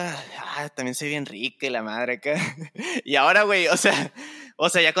 esta otra, también se ve bien rica y la madre acá. Y ahora, güey, o sea,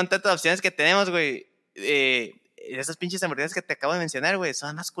 ya con tantas opciones que tenemos, güey, esas pinches hamburguesas que te acabo de mencionar, güey, son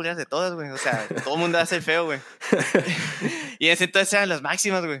las más culeras de todas, güey. O sea, todo el mundo hace el feo, güey. Y en ese entonces eran las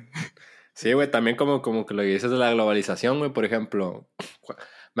máximas, güey. Sí, güey, también como que lo que dices de la globalización, güey, por ejemplo,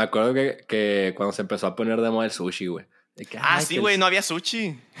 me acuerdo que cuando se empezó a poner de moda el sushi, güey. Sí, güey, no había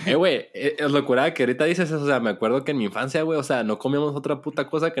sushi. Güey, es locura que ahorita dices eso, o sea, me acuerdo que en mi infancia, güey, o sea, no comíamos otra puta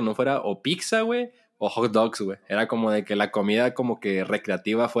cosa que no fuera o pizza, güey, o hot dogs, güey. Era como de que la comida como que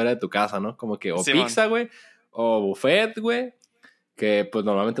recreativa fuera de tu casa, ¿no? Como que o sí, pizza, güey, o buffet, güey, que pues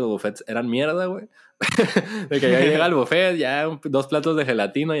normalmente los buffets eran mierda, güey. De que ya llega el buffet, ya 2 platos de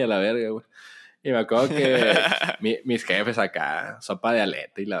gelatina y a la verga, güey. Y me acuerdo que mis jefes acá, sopa de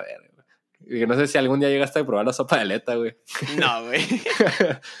aleta y la verga. Y no sé si algún día llegaste a probar la sopa de aleta, güey. No, güey.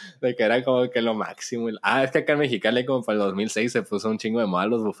 De que era como que lo máximo. Es que acá en Mexicana como para el 2006 se puso un chingo de moda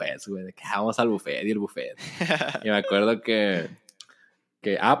los buffets, güey. De que vamos al buffet y el buffet. Y me acuerdo que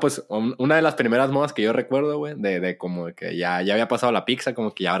pues una de las primeras modas que yo recuerdo, güey, de como que ya había pasado la pizza,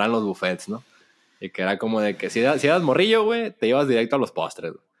 como que ya eran los buffets, ¿no? Y que era como de que si eras morrillo, güey, te ibas directo a los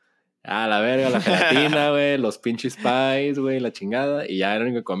postres, güey. La verga, la gelatina, güey, los pinches pies, güey, la chingada. Y ya era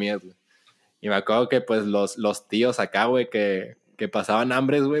lo único que comías, güey. Y me acuerdo que, pues, los tíos acá, güey, que pasaban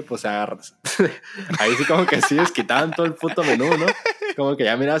hambres, güey, pues, ahí sí como que sí desquitaban todo el puto menú, ¿no? Como que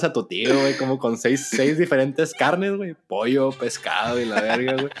ya mirabas a tu tío, güey, como con seis diferentes carnes, güey. Pollo, pescado y la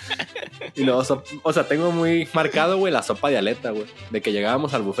verga, güey. Y luego, o sea, tengo muy marcado, güey, la sopa de aleta, güey. De que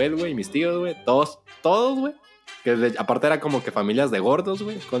llegábamos al buffet, güey, y mis tíos, güey, todos, güey. Que aparte era como que familias de gordos,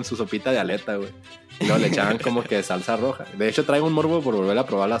 güey, con su sopita de aleta, güey. Y luego le echaban como que salsa roja. De hecho, traigo un morbo por volver a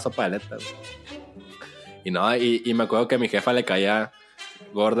probar la sopa de aleta, güey. Y me acuerdo que a mi jefa le caía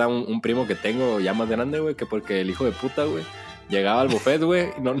gorda un primo que tengo ya más grande, güey, que porque el hijo de puta, güey, llegaba al buffet, güey,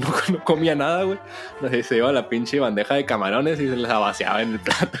 y no comía nada, güey. No sé, se iba a la pinche bandeja de camarones y se les vaciaba en el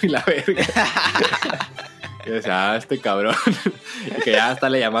plato y la verga. Y decía, este cabrón. Y que ya hasta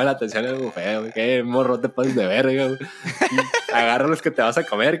le llamaba la atención al buffet, güey. Qué morro te pases de verga, güey. Agarra los que te vas a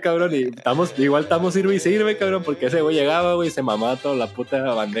comer, cabrón. Y igual estamos sirve y sirve, cabrón. Porque ese güey llegaba, güey, y se mamaba toda la puta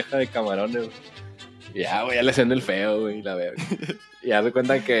bandeja de camarones, güey. Y ya, güey, ya le hacían el feo, güey, la verga. Y ya se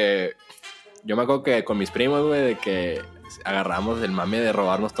cuenta que yo me acuerdo que con mis primos, güey, de que agarramos el mame de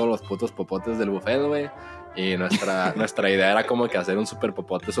robarnos todos los putos popotes del buffet, güey. Y nuestra idea era como que hacer un super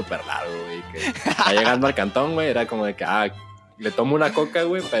popote super largo, güey. Que ya llegando al cantón, güey, era como de que, le tomo una coca,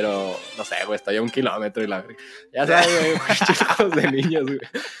 güey, pero no sé, güey, estoy a 1 kilómetro y la verga. Ya sabes, güey, chicos de niños, güey.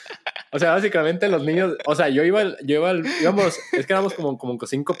 O sea, básicamente los niños, o sea, íbamos, es que éramos como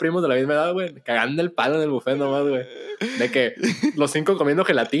 5 primos de la misma edad, güey, cagando el palo en el buffet nomás, güey. De que los 5 comiendo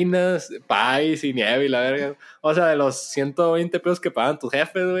gelatinas, pies y nieve y la verga. O sea, de los 120 pesos que pagan tus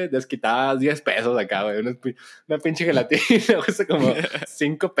jefes, güey, desquitabas 10 pesos acá, güey. Una pinche gelatina, güey, como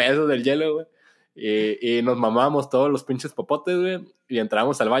 5 pesos del hielo, güey. Y nos mamábamos todos los pinches popotes, güey. Y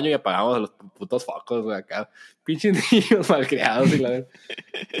entrábamos al baño y apagábamos los putos focos, güey, acá. Pinches niños malcriados y la verdad.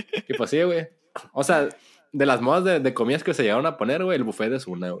 Y pues sí, güey. O sea, de las modas de comidas que se llegaron a poner, güey, el buffet es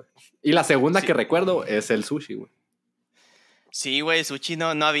una, güey. Y la segunda que recuerdo es el sushi, güey. Sí, güey, el sushi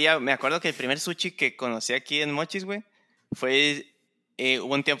no había. Me acuerdo que el primer sushi que conocí aquí en Mochis, güey, fue.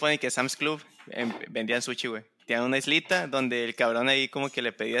 Hubo un tiempo en el que Sam's Club vendían sushi, güey. Tenían una islita donde el cabrón ahí como que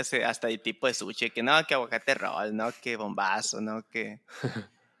le pedía hasta el tipo de sushi, que no, que aguacate roll, no, que bombazo, no, que...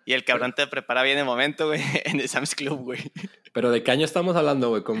 Y el cabrón te prepara bien el momento, güey, en el Sam's Club, güey. Pero ¿de qué año estamos hablando,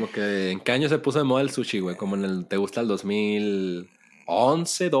 güey? Como que ¿en qué año se puso de moda el sushi, güey? Como ¿te gusta el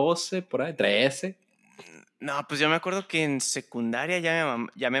 2011, 12, por ahí, 13? No, pues yo me acuerdo que en secundaria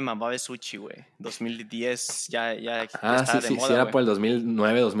ya me mamaba el sushi, güey. 2010 ya estaba de moda, sí, era güey. por el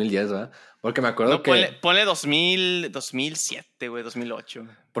 2009, 2010, ¿verdad? Porque me acuerdo que... Ponle 2007, güey, 2008.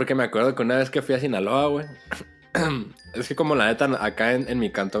 Porque me acuerdo que una vez que fui a Sinaloa, güey, es que como la neta acá en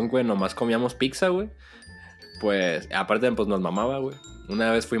mi cantón, güey, nomás comíamos pizza, güey. Pues, aparte, pues nos mamaba, güey.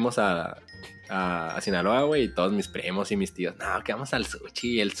 Una vez fuimos a a Sinaloa, güey, y todos mis primos y mis tíos, no, que vamos al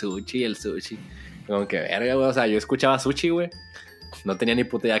sushi, el sushi, el sushi. Como que verga, güey, o sea, yo escuchaba sushi, güey. No tenía ni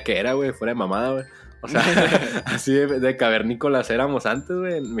puta idea qué era, güey, fuera de mamada, güey. O sea, así de cavernícolas éramos antes,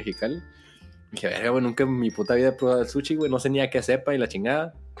 güey, en Mexicali. Dije, verga, güey, nunca en mi puta vida he probado el sushi, güey. No sé ni a qué sepa y la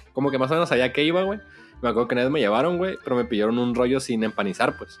chingada. Como que más o menos sabía qué iba, güey. Me acuerdo que una vez me llevaron, güey, pero me pidieron un rollo sin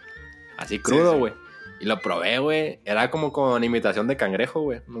empanizar, pues. Así crudo, güey. Sí, sí. Y lo probé, güey. Era como con imitación de cangrejo,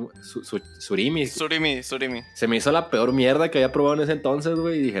 güey. Surimi. Surimi. Se me hizo la peor mierda que había probado en ese entonces,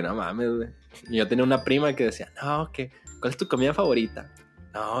 güey. Y dije, no mames, güey. Y yo tenía una prima que decía, no, ¿cuál es tu comida favorita?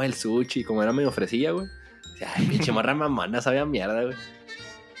 No, el sushi. Como era medio fresilla, güey. Decía, ay, pinche morra mamana, sabía mierda, güey.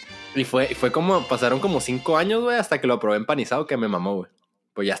 Y fue como, pasaron como 5 años, güey, hasta que lo probé empanizado, que me mamó, güey.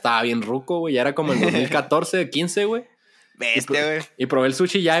 Pues ya estaba bien ruco, güey. Ya era como el 2014, 15, güey. Bestia, güey. Y probé el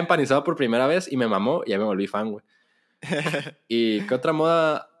sushi ya empanizado por primera vez y me mamó y ya me volví fan, güey. ¿Y qué otra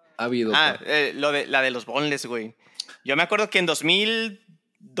moda ha habido? La de los boneless, güey. Yo me acuerdo que en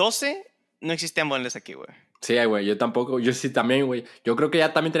 2012 no existían boneless aquí, güey. Sí, güey, yo tampoco. Yo sí también, güey. Yo creo que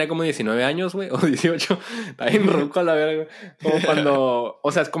ya también tenía como 19 años, güey, o 18. Está bien ruco a la verga, güey. Como cuando...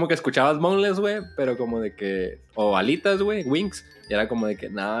 O sea, es como que escuchabas boneless, güey, pero como de que... O alitas, güey, wings. Y era como de que,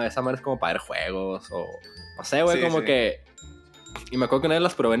 no, esa madre es como para ver juegos o... No sé, güey, sí, como sí. Que... Y me acuerdo que una vez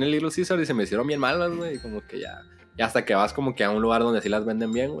las probé en el Little Caesar y se me hicieron bien malas, güey. Y como que ya hasta que vas como que a un lugar donde sí las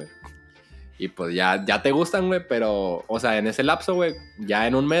venden bien, güey. Y pues ya te gustan, güey. Pero, o sea, en ese lapso, güey, ya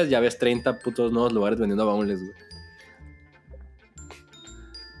en un mes ya ves 30 putos nuevos lugares vendiendo boneless, güey.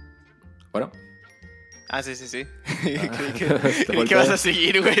 Bueno. Ah, sí. Creí que vas a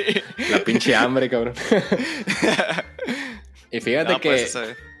seguir, güey. La pinche hambre, cabrón. Y fíjate que... Pues,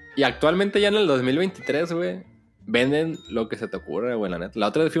 y actualmente ya en el 2023, güey, venden lo que se te ocurre, güey, la neta. La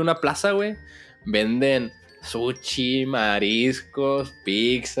otra vez fui a una plaza, güey. Venden sushi, mariscos,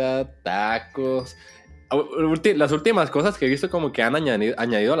 pizza, tacos. Las últimas cosas que he visto como que han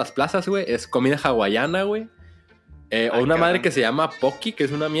añadido a las plazas, güey, es comida hawaiana, güey. O una madre que se llama Pocky, que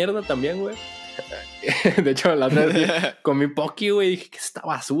es una mierda también, güey. De hecho, la otra vez comí Pocky, güey, y dije, ¿qué es esta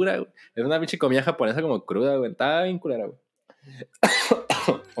basura, güey? Es una pinche comida japonesa como cruda, güey. Está bien culera, güey.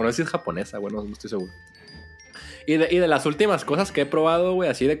 O no sé si es japonesa, güey, no estoy seguro. Y de las últimas cosas que he probado, güey,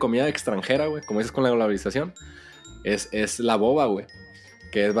 así de comida extranjera, güey, como dices con la globalización, es la boba, güey.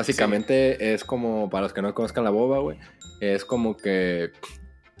 Que es básicamente, sí. Es como, para los que no conozcan la boba, güey, es como que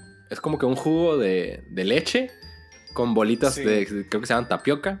un jugo de leche con bolitas de, creo que se llaman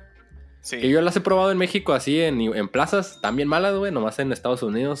tapioca. Sí. Que yo las he probado en México así en plazas, también malas, güey, nomás en Estados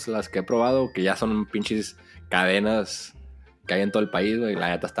Unidos las que he probado, que ya son pinches cadenas que hay en todo el país, güey, la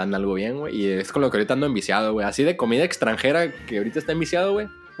neta están algo bien, güey, y es con lo que ahorita ando enviciado, güey, así de comida extranjera que ahorita está enviciado, güey.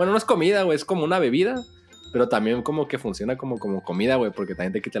 Bueno, no es comida, güey, es como una bebida, pero también como que funciona como comida, güey, porque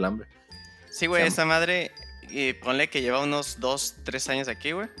también te quita el hambre. Sí, güey, esa madre, ponle que lleva unos 2-3 años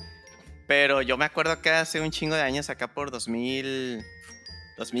aquí, güey, pero yo me acuerdo que hace un chingo de años acá por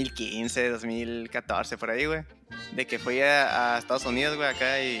 2015, 2014, por ahí, güey, de que fui a Estados Unidos, güey,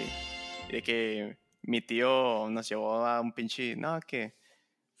 acá y de que mi tío nos llevó a un pinche... No, que...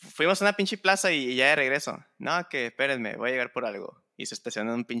 Fuimos a una pinche plaza y ya de regreso. No, que espérenme, voy a llegar por algo. Y se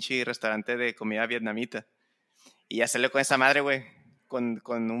estacionó en un pinche restaurante de comida vietnamita. Y ya salió con esa madre, güey. Con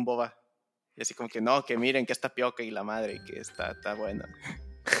un boba. Y así como que, no, que miren que está tapioca y la madre, que está bueno.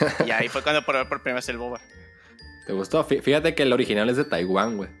 Y ahí fue cuando probé por primera vez el boba. ¿Te gustó? Fíjate que el original es de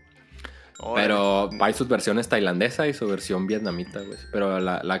Taiwán, güey. Pero hay sus versiones tailandesa y su versión vietnamita, güey. Pero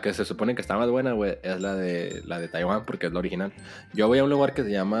la que se supone que está más buena, güey, es la de Taiwán, porque es la original. Yo voy a un lugar que se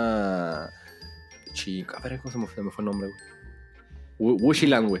llama... A ver, ¿cómo se me fue el nombre, güey?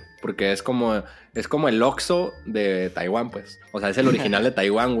 Wuxilan, güey. Porque es como el Oxxo de Taiwán, pues. O sea, es el original de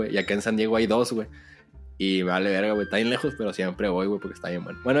Taiwán, güey. Y acá en San Diego hay 2, güey. Y me vale verga, güey. Está bien lejos, pero siempre voy, güey, porque está bien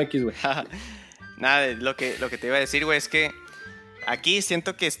bueno. Bueno, X, güey. Nada, lo que te iba a decir, güey, es que aquí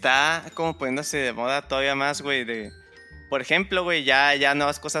siento que está como poniéndose de moda todavía más, güey, por ejemplo, güey, ya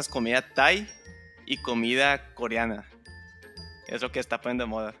nuevas cosas, comida thai y comida coreana. Es lo que está poniendo de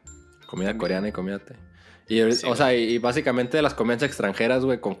moda. Comida coreana y comida thai. Y, sí, o sea, y básicamente de las comidas extranjeras,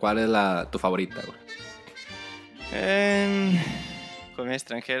 güey, ¿con cuál es tu favorita, güey? Comida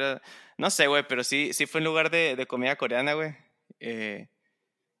extranjera... No sé, güey, pero sí fue un lugar de comida coreana, güey. Que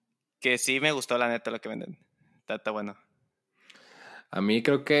sí me gustó, la neta, lo que venden. Está bueno. A mí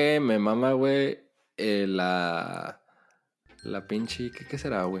creo que me mama, güey, la pinche... ¿Qué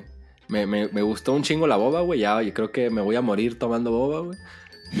será, güey? Me gustó un chingo la boba, güey. Ya, yo creo que me voy a morir tomando boba, güey.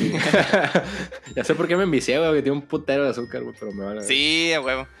 Ya sé por qué me envicié, güey, que tiene un putero de azúcar, güey, pero me vale. Sí, a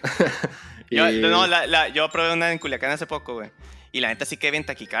huevo. Yo probé una en Culiacán hace poco, güey. Y la neta sí que bien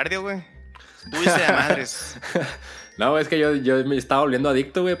taquicardio, güey. Dulce de madres. No, es que yo me estaba volviendo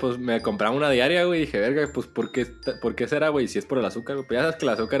adicto, güey. Pues me compraba una diaria, güey. Y dije, verga, pues ¿por qué será, güey? Si es por el azúcar, güey. Pues ya sabes que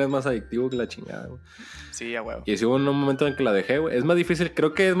el azúcar es más adictivo que la chingada, güey. Sí, a huevo. Y sí hubo un momento en que la dejé, güey. Es más difícil,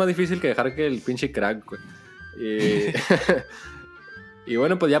 creo que es más difícil que dejar que el pinche crack, güey. Y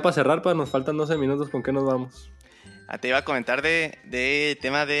bueno, pues ya para cerrar, pues nos faltan 12 minutos. ¿Con qué nos vamos? Te iba a comentar de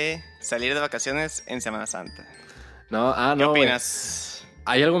tema de salir de vacaciones en Semana Santa. No, ¿Qué no, opinas?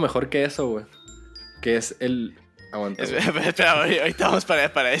 Hay algo mejor que eso, güey. Que es el... Aguanta. Espera, ahorita vamos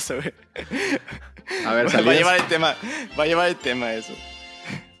para eso, güey. A ver, va a llevar el tema eso.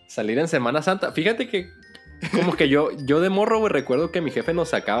 Salir en Semana Santa. Fíjate que como que yo de morro, güey, recuerdo que mi jefe nos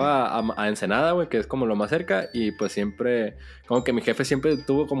sacaba a Ensenada, güey, que es como lo más cerca. Y pues siempre, como que mi jefe siempre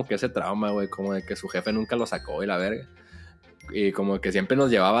tuvo como que ese trauma, güey, como de que su jefe nunca lo sacó y la verga. Y como que siempre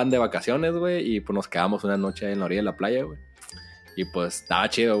nos llevaban de vacaciones, güey, y pues nos quedábamos una noche en la orilla de la playa, güey. Y pues estaba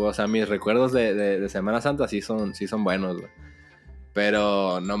chido, güey. O sea, mis recuerdos de Semana Santa sí son buenos, güey.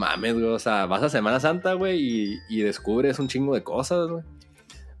 Pero no mames, güey. O sea, vas a Semana Santa, güey, y descubres un chingo de cosas, güey.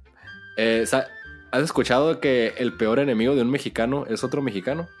 ¿Has escuchado que el peor enemigo de un mexicano es otro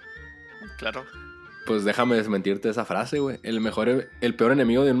mexicano? Claro. Pues déjame desmentirte esa frase, güey. El peor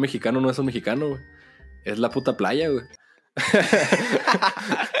enemigo de un mexicano no es un mexicano, güey. Es la puta playa, güey.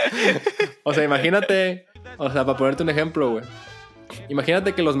 O sea, imagínate. O sea, para ponerte un ejemplo, güey.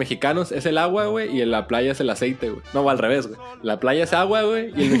 Imagínate que los mexicanos es el agua, güey, y la playa es el aceite, güey. No, al revés, güey. La playa es agua,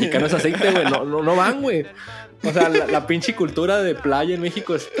 güey, y el mexicano es aceite, güey. No van, güey. O sea, la pinche cultura de playa en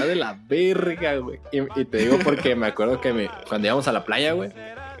México está de la verga, güey. Y te digo porque me acuerdo que cuando íbamos a la playa, güey,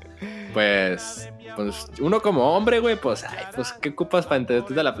 pues uno como hombre, güey, pues, pues, ¿qué ocupas para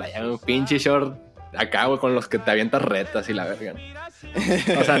entenderte de la playa? Un pinche short acá, güey, con los que te avientas retas y la verga.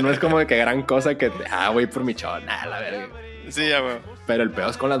 O sea, no es como de que gran cosa que voy por mi short, la verga. Sí, ya, güey. Pero el peor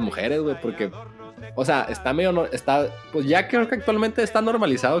es con las mujeres, güey, porque... O sea, pues ya creo que actualmente está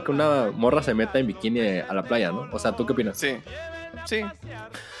normalizado que una morra se meta en bikini a la playa, ¿no? O sea, ¿tú qué opinas? Sí.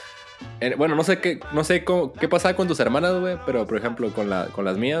 Bueno, no sé qué pasaba con tus hermanas, güey, pero por ejemplo con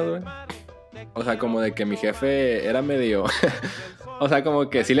las mías, güey. O sea, como de que mi jefe era medio... O sea, como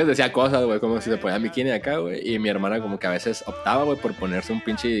que sí les decía cosas, güey, como si se ponía bikini acá, güey. Y mi hermana como que a veces optaba, güey, por ponerse un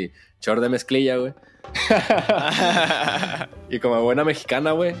pinche short de mezclilla, güey. Y como buena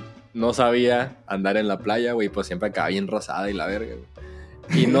mexicana, güey, no sabía andar en la playa, güey, pues siempre acababa bien rosada y la verga,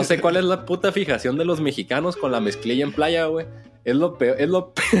 güey. Y no sé cuál es la puta fijación de los mexicanos con la mezclilla en playa, güey. Es lo peor.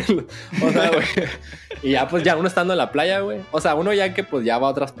 O sea, güey. Y ya, pues ya uno estando en la playa, güey. O sea, uno ya que pues ya va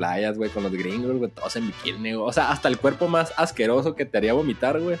a otras playas, güey, con los gringos, güey, todos en bikini, güey. O sea, hasta el cuerpo más asqueroso que te haría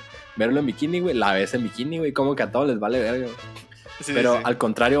vomitar, güey, verlo en bikini, güey, la ves en bikini, güey, como que a todos les vale verga, güey. Sí, pero sí. Al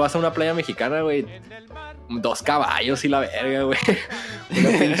contrario, vas a una playa mexicana, güey, 2 caballos y la verga, güey.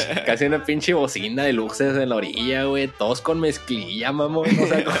 Casi una pinche bocina de luces en la orilla, güey. Todos con mezclilla, mamón. O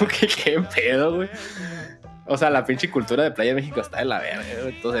sea, como que qué pedo, güey. O sea, la pinche cultura de Playa de México está de la verga,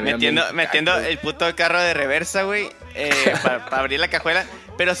 güey. Entonces, metiendo el puto carro de reversa, güey, para abrir la cajuela.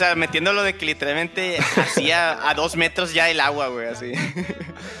 Pero, o sea, metiéndolo de que literalmente hacía a 2 metros ya el agua, güey, así.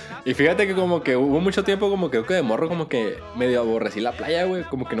 Y fíjate que como que hubo mucho tiempo como que de morro como que medio aborrecí la playa, güey.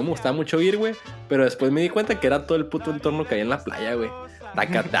 Como que no me gustaba mucho ir, güey. Pero después me di cuenta que era todo el puto entorno que hay en la playa, güey.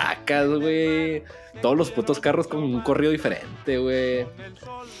 Tacatacas, güey. Todos los putos carros con un corrido diferente, güey.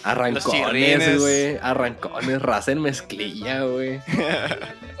 Arrancones, güey. Arrancones, raza en mezclilla, güey.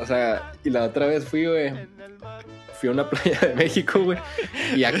 O sea, y la otra vez fui, güey. Fui a una playa de México, güey.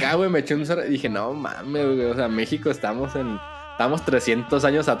 Y acá, güey, me eché un... Y dije, no mames, güey. O sea, México estamos 300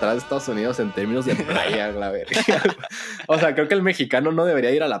 años atrás de Estados Unidos en términos de playa, la verga. O sea, creo que el mexicano no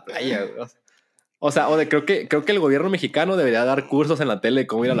debería ir a la playa, güey. O sea, creo que el gobierno mexicano debería dar cursos en la tele de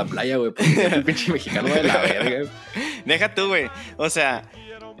cómo ir a la playa, güey. Porque el pinche mexicano de la verga. Deja tú, güey. O sea,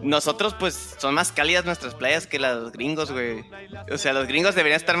 nosotros, pues, son más cálidas nuestras playas que los gringos, güey. O sea, los gringos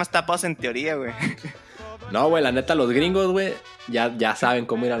deberían estar más tapados en teoría, güey. No, güey, la neta, los gringos, güey, ya saben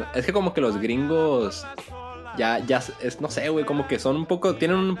cómo ir a la... Es que como que los gringos... Ya es, no sé, güey, como que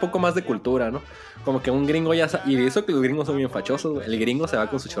tienen un poco más de cultura, ¿no? Como que un gringo ya sabe, y eso que los gringos son bien fachosos, güey. El gringo se va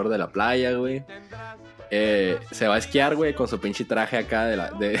con su short de la playa, güey. Se va a esquiar, güey, con su pinche traje acá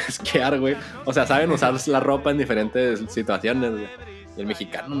de esquiar, güey. O sea, saben usar la ropa en diferentes situaciones, güey. Y el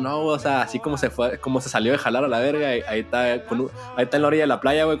mexicano no, o sea, así como se salió de jalar a la verga, ahí está en la orilla de la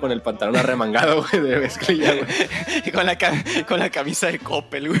playa, güey, con el pantalón arremangado, güey, de mezclilla, güey. Y con la camisa de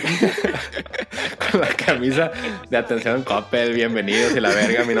Coppel, güey. Con la camisa de atención Coppel, bienvenidos y la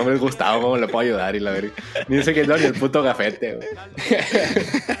verga. Mi nombre es Gustavo, ¿cómo le puedo ayudar? Y la verga. Ni sé qué es ni el puto gafete, güey.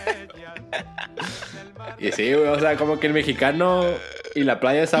 Y sí, güey, o sea, como que el mexicano Y la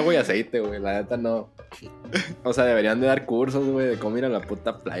playa es agua y aceite, güey. La neta no. O sea, deberían de dar cursos, güey, de cómo ir a la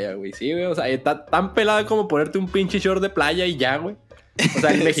puta playa, güey. Sí, güey. O sea, está tan pelada como ponerte un pinche short de playa y ya, güey. O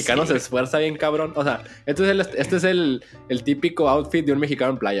sea, el mexicano se esfuerza bien, cabrón. O sea, este es el típico outfit de un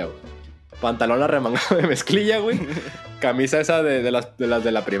mexicano en playa, güey. Pantalón arremangado de mezclilla, güey. Camisa esa de las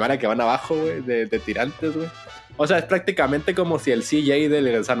de la primaria que van abajo, güey. De tirantes, güey. O sea, es prácticamente como si el CJ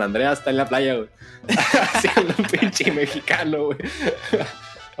del San Andreas está en la playa, güey. Así un pinche mexicano, güey.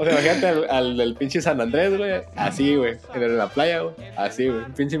 O sea, imagínate al del pinche San Andrés, güey. Así, güey. En la playa, güey. Así, güey.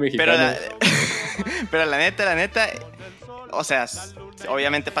 Un pinche mexicano. Pero la neta... O sea,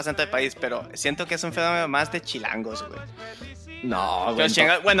 obviamente pasa en todo el país, pero siento que es un fenómeno más de chilangos, güey. No, güey.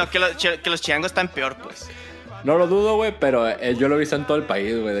 Que los chilangos están peor, pues. No lo dudo, güey, pero yo lo he visto en todo el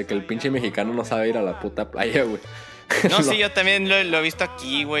país, güey, de que el pinche mexicano no sabe ir a la puta playa, güey. No, sí, yo también lo he visto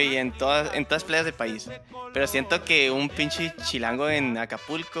aquí, güey, en todas playas del país. Pero siento que un pinche chilango en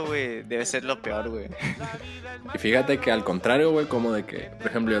Acapulco, güey, debe ser lo peor, güey. Y fíjate que al contrario, güey, como de que, por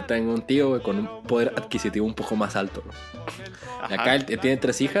ejemplo, yo tengo un tío, güey, con un poder adquisitivo un poco más alto, ¿no? Y acá él tiene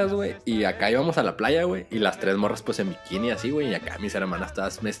 3 hijas, güey, y acá íbamos a la playa, güey, y las 3 morras pues en bikini así, güey, y acá mis hermanas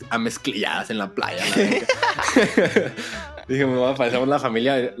todas amezclilladas en la playa, la verga. Dije, parecemos la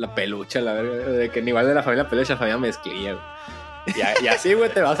familia, la pelucha, la verga, de que ni igual de la familia pelucha, la familia mezclilla, güey. Y así,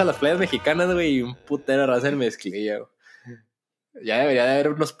 güey, te vas a las playas mexicanas, güey, y un putero raza en mezclilla, güey. Ya debería de haber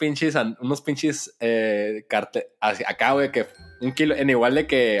unos pinches carteles acá, güey, que en igual de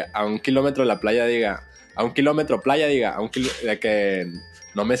que a 1 kilómetro de la playa diga, a 1 kilómetro playa diga, de que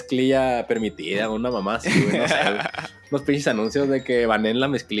no mezclilla permitida, una mamá así, güey, no sé, güey. Unos pinches anuncios de que baneen la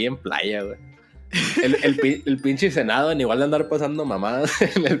mezclilla en playa, güey. El pinche Senado, en igual de andar pasando mamadas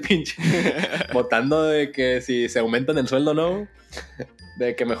en el pinche votando de que si se aumentan el sueldo, ¿no?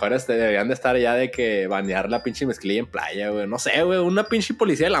 De que mejor deberían de estar ya de que banear la pinche mezclilla en playa, güey. No sé, güey, una pinche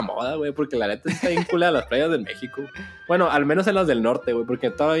policía de la moda, güey, porque la neta está bien culera las playas de México. Bueno, al menos en las del norte, güey, porque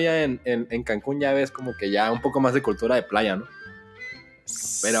todavía en Cancún ya ves como que ya un poco más de cultura de playa, ¿no?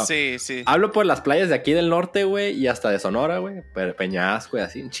 Pero sí. Hablo por las playas de aquí del norte, güey, y hasta de Sonora, güey. Peñasco, güey,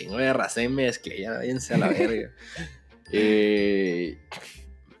 así un chingo de raza y mezclilla, váyanse a la verga.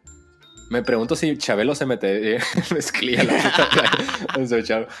 Me pregunto si Chabelo se mete mezclilla la puta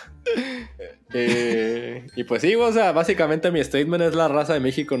playa. Y pues sí, o sea, básicamente mi statement es la raza de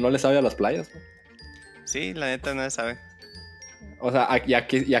México no le sabe a las playas, güey. Sí, la neta no le sabe. O sea, ya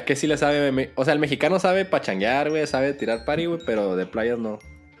que sí le sabe. O sea, el mexicano sabe pachanguear, güey, sabe tirar party, güey, pero de playas no.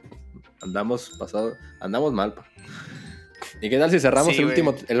 Andamos mal, pa. ¿Y qué tal si cerramos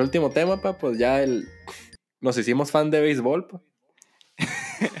el último tema, pa? Pues ya nos hicimos fan de béisbol, pa.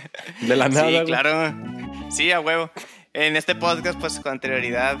 De la nada, sí, güey. Claro. Sí, a huevo. En este podcast, pues con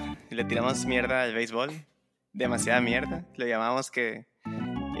anterioridad le tiramos mierda al béisbol. Demasiada mierda. Lo llamamos que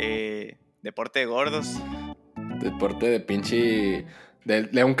deporte de gordos. Deporte de pinche...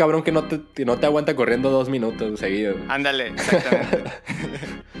 De un cabrón que no te aguanta corriendo 2 minutos seguidos. Ándale, exactamente.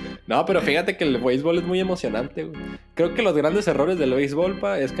 No, pero fíjate que el béisbol es muy emocionante, güey. Creo que los grandes errores del béisbol,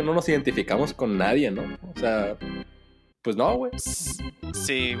 pa, es que no nos identificamos con nadie, ¿no? O sea, pues no, güey.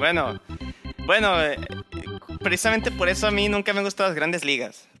 Sí, bueno, precisamente por eso a mí nunca me han gustado las grandes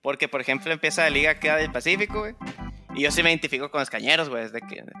ligas. Porque, por ejemplo, empieza la liga acá del Pacífico, güey. Y yo sí me identifico con los cañeros, güey, desde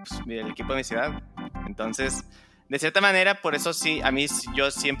que el equipo de mi ciudad. Entonces, de cierta manera, por eso sí, a mí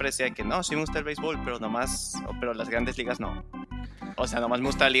yo siempre decía que no, sí me gusta el béisbol, pero las grandes ligas no. O sea, nomás me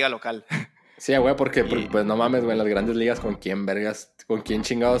gusta la liga local. Sí, güey, porque pues no mames, güey, en las grandes ligas con quién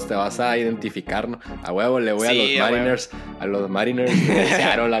chingados te vas a identificar, ¿no? A huevo le voy a los Mariners de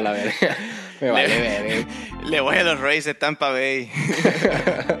Seattle a la verga. Me vale verga. Le voy a los Rays de Tampa Bay.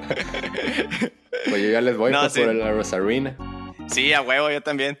 Pues yo ya les voy por la Rosarina. Sí, a huevo, yo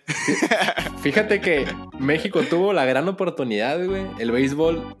también. Fíjate que México tuvo la gran oportunidad, güey, el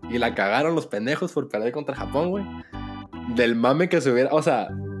béisbol, y la cagaron los pendejos por perder contra Japón, güey. Del mame que se hubiera... O sea,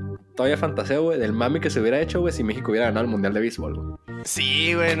 todavía fantaseo, güey, del mame que se hubiera hecho, güey, si México hubiera ganado el Mundial de Béisbol, güey.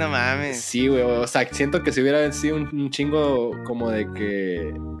 Sí, güey, no mames. Sí, güey, o sea, siento que si hubiera sido un chingo como de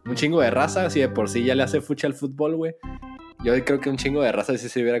que... Un chingo de raza, si de por sí ya le hace fucha al fútbol, güey. Yo creo que un chingo de raza sí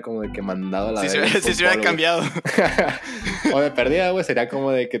se hubiera como de que mandado a la verga. Sí, se hubiera cambiado. O de perdida, güey, sería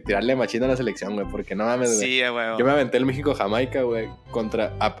como de que tirarle machina a la selección, güey, porque no mames, güey. Sí, güey. Yo me aventé el México-Jamaica, güey,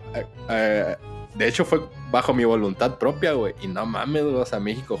 contra... de hecho, fue bajo mi voluntad propia, güey. Y no mames, güey, o sea,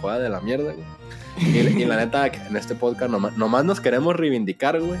 México juega de la mierda, güey. Y la neta, en este podcast nomás nos queremos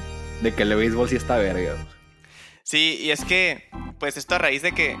reivindicar, güey, de que el béisbol sí está verga, güey. Sí, y es que, pues, esto a raíz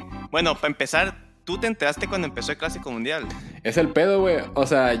de que... Bueno, para empezar... ¿Tú te enteraste cuando empezó el Clásico Mundial? Es el pedo, güey. O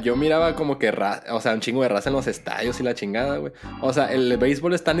sea, yo miraba como que un chingo de raza en los estadios y la chingada, güey. O sea, el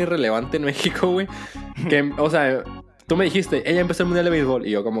béisbol es tan irrelevante en México, güey, que, o sea, tú me dijiste, ella empezó el mundial de béisbol.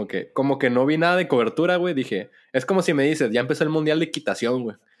 Y yo como que no vi nada de cobertura, güey. Dije, es como si me dices, ya empezó el mundial de equitación,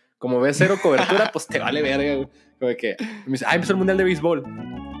 güey. Como ves cero cobertura, pues te vale verga, güey. Como que, me dice, empezó el mundial de béisbol.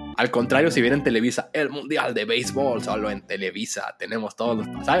 Al contrario, si viene en Televisa, el mundial de béisbol solo en Televisa, tenemos todos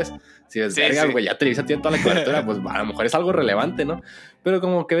los... ¿Sabes? Si es verga, güey, ya Televisa tiene toda la cobertura, pues a lo mejor es algo relevante, ¿no? Pero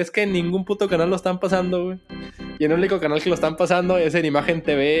como que ves que en ningún puto canal lo están pasando, güey. Y en el único canal que lo están pasando es en Imagen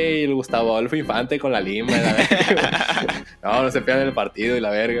TV y el Gustavo Adolfo Infante con la Lima y la verga. No se pierden el partido y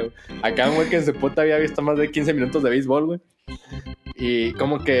la verga, güey. Acá un güey que en su puta había visto más de 15 minutos de béisbol, güey. Y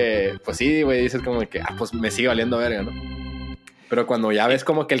como que, pues sí, güey, dices como que, pues me sigue valiendo verga, ¿no? Pero cuando ya ves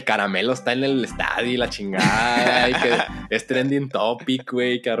como que el caramelo está en el estadio y la chingada, y que es trending topic,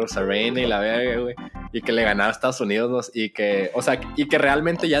 güey, que a Rosarena y la verga, güey, y que le ganaron a Estados Unidos, ¿no? Y que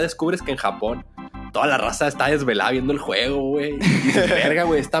realmente ya descubres que en Japón toda la raza está desvelada viendo el juego, güey. Y dices, verga,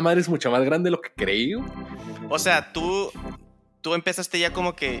 güey, esta madre es mucho más grande de lo que creí, güey. O sea, tú empezaste ya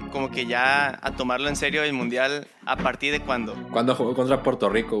como que ya a tomarlo en serio el mundial ¿a partir de cuándo? Cuando jugó contra Puerto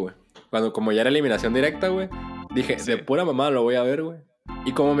Rico, güey. Como ya era eliminación directa, güey. Dije, sí, de pura mamá lo voy a ver, güey.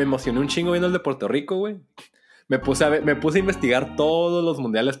 Y como me emocioné un chingo viendo el de Puerto Rico, güey, me puse a investigar todos los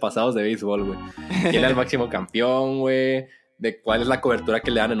mundiales pasados de béisbol, güey. ¿Quién era el máximo campeón, güey? De cuál es la cobertura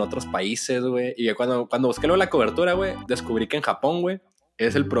que le dan en otros países, güey. Y cuando busqué luego la cobertura, güey, descubrí que en Japón, güey,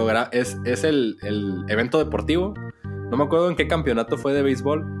 es el programa, es el evento deportivo. No me acuerdo en qué campeonato fue de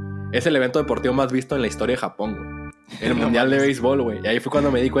béisbol. Es el evento deportivo más visto en la historia de Japón, güey. El mundial de béisbol, güey. Y ahí fue cuando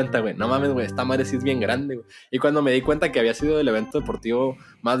me di cuenta, güey. No mames, güey. Esta madre sí es bien grande, güey. Y cuando me di cuenta que había sido el evento deportivo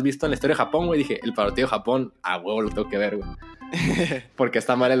más visto en la historia de Japón, güey, dije, el partido de Japón, a huevo lo tengo que ver, güey. Porque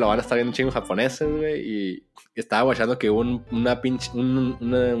esta madre lo van a estar viendo un chingo japoneses, güey. Y estaba guachando que hubo una pinche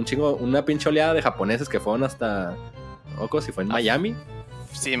oleada de japoneses que fueron hasta... ¿O si fue en Miami?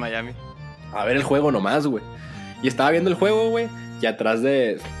 Sí, Miami. A ver el juego nomás, güey. Y estaba viendo el juego, güey. Y atrás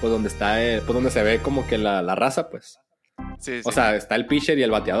de, pues donde está, pues donde se ve como que la raza, pues. Sí. O sea, está el pitcher y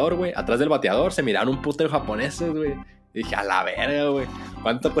el bateador, güey. Atrás del bateador se miraron un putero japoneses, güey. Y dije, a la verga, güey.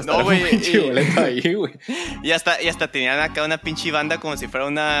 ¿Cuánto cuesta un pinche boleto ahí, güey? Y hasta tenían acá una pinche banda como si fuera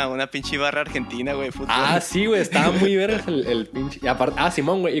una pinche barra argentina, güey, fútbol. Sí, güey. Estaba muy verga el pinche... Y aparte,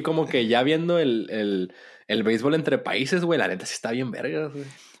 Simón, güey. Y como que ya viendo el béisbol entre países, güey. La neta sí está bien verga, güey.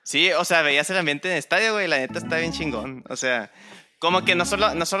 Sí, o sea, veías el ambiente en el estadio, güey. La neta está bien chingón. O sea... Como que no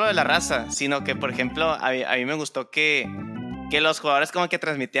solo de la raza, sino que, por ejemplo, a mí me gustó que los jugadores como que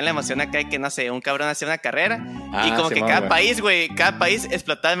transmitían la emoción acá y que, no sé, un cabrón hacía una carrera y como que cada país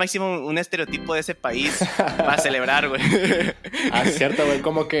explotaba al máximo un estereotipo de ese país para celebrar, güey. Cierto, güey,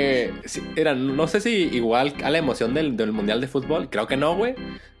 como que no sé si igual a la emoción del Mundial de Fútbol, creo que no, güey,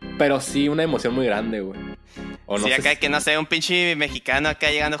 pero sí una emoción muy grande, güey. O no sí, sé acá que, no sé, un pinche mexicano acá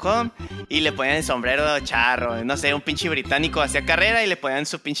llegando home y le ponían el sombrero charro. No sé, un pinche británico hacía carrera y le ponían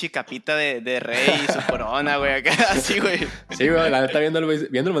su pinche capita de rey y su corona, güey, acá, así, güey. Sí, güey, la neta, viendo el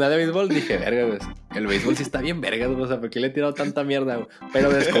mundial de béisbol, dije, verga, güey, el béisbol sí está bien verga, güey, o sea, ¿por qué le he tirado tanta mierda, güey? Pero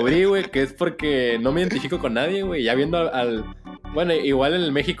descubrí, güey, que es porque no me identifico con nadie, güey, ya viendo bueno, igual en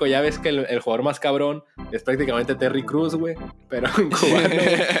el México ya ves que el jugador más cabrón es prácticamente Terry Cruz, güey. Pero en cubano,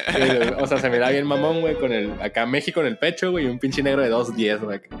 güey, o sea, se mira bien mamón, güey, acá México en el pecho, güey, y un pinche negro de 2'10",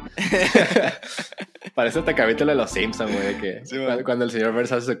 güey. Parece hasta capítulo de los Simpsons, güey, que sí, cuando el señor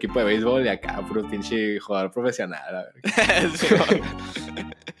Versa hace su equipo de béisbol y acá puro pinche jugador profesional, a ver. Sí,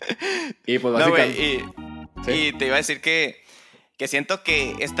 y pues básicamente... No, güey, y te iba a decir que siento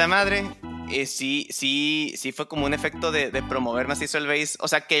que esta madre... sí fue como un efecto de promover macizo el béis. O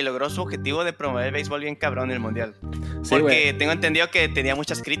sea, que logró su objetivo de promover el béisbol bien cabrón en el mundial. Sí, porque güey, tengo entendido que tenía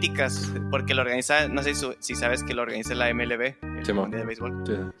muchas críticas. Porque lo organiza, no sé si sabes que lo organiza la MLB, el mundial de béisbol.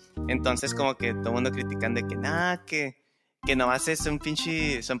 Sí. Entonces como que todo el mundo criticando de que nada, que nomás es un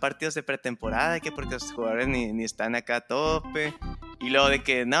pinche, son partidos de pretemporada, que porque los jugadores ni están acá a tope. Y luego de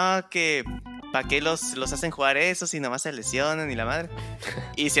que no, que ¿para qué los hacen jugar eso si nomás se lesionan y la madre?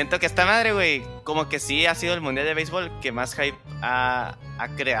 Y siento que esta madre, güey, como que sí ha sido el mundial de béisbol que más hype ha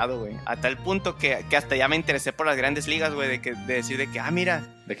creado, güey. A tal punto que hasta ya me interesé por las grandes ligas, güey, de decir de que, mira.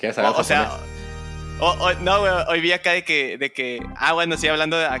 De que ya sabes. O sea, no, güey, hoy vi acá de que bueno, sí,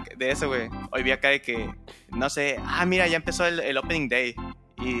 hablando de eso, güey. Hoy vi acá de que, no sé, mira, ya empezó el opening day.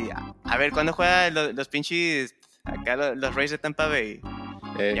 Y a ver, ¿cuándo juegan los pinches, acá los Rays de Tampa Bay?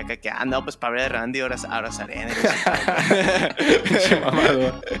 Y acá que, no, pues para ver de Randy, ahora Arena. Pinche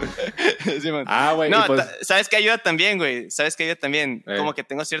mamado. Sí, man. Güey. No, pues... ¿sabes qué ayuda también, güey? ¿Sabes qué ayuda también? Como que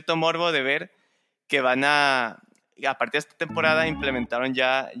tengo cierto morbo de ver que van a a partir de esta temporada implementaron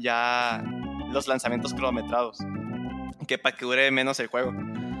ya los lanzamientos cronometrados, que para que dure menos el juego.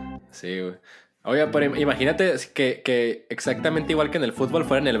 Sí, güey. Oye, pero imagínate que exactamente igual que en el fútbol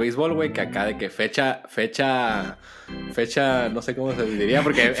fuera en el béisbol, güey, que acá de que fecha, no sé cómo se diría,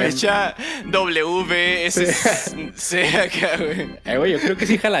 porque... Fecha WSC acá, güey. Güey, yo creo que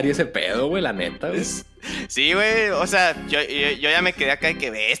sí jalaría ese pedo, güey, la neta, güey. Sí, güey, o sea, yo ya me quedé acá de que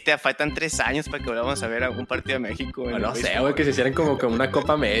bestia, faltan 3 años para que volvamos a ver algún partido de México, güey. No sé, güey, que se hicieran como una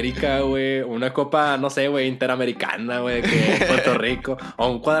Copa América, güey, una Copa, no sé, güey, interamericana, güey, que Puerto Rico, o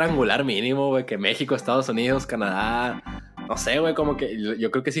un cuadrangular mínimo, güey, que México, Estados Unidos, Canadá, no sé, güey, como que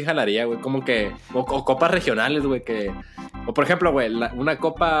yo creo que sí jalaría, güey, como que, o copas regionales, güey, que, o por ejemplo, güey, una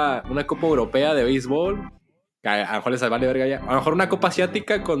copa europea de béisbol. A lo mejor les vale verga ya. A lo mejor una copa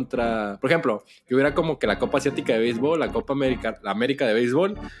asiática contra... Por ejemplo, que hubiera como que la copa asiática de béisbol, la copa la América de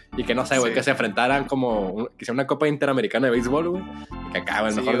béisbol, y que no sé, güey, que se enfrentaran como... Que sea una copa interamericana de béisbol, güey. Y que acá,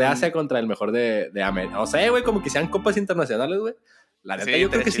 el mejor de Asia contra el mejor de América. No sé, güey, como que sean copas internacionales, güey. La neta, yo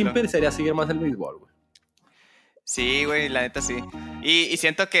creo que siempre sería seguir más el béisbol, güey. Sí, güey, la neta sí. Y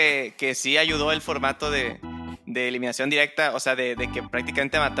siento que sí ayudó el formato de eliminación directa, o sea, de que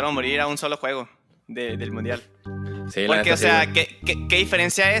prácticamente mataron a morir a un solo juego del mundial. Sí, porque, o sea, ¿qué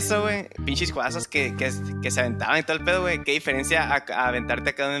diferencia eso, güey? Pinches juegazos que se aventaban y todo el pedo, güey. ¿Qué diferencia a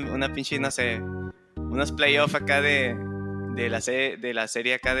aventarte acá una pinche, no sé, unos playoffs acá de la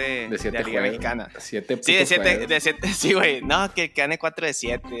serie acá de la Liga Mexicana? 7 Sí, de 7. Sí, güey. No, que gane 4 de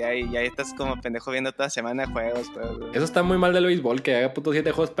 7. Ahí estás como pendejo viendo toda semana juegos. Eso está muy mal del béisbol, que haga putos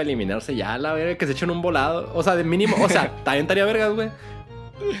 7 juegos para eliminarse ya, la verga, que se echen un volado. O sea, de mínimo, o sea, también estaría vergas, güey.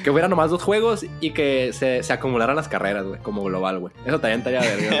 Que hubiera nomás 2 juegos y que se acumularan las carreras, güey, como global, güey. Eso también estaría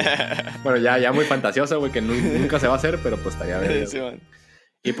verga, güey. Bueno, ya muy fantasioso, güey, que nunca se va a hacer, pero pues estaría verga. Sí,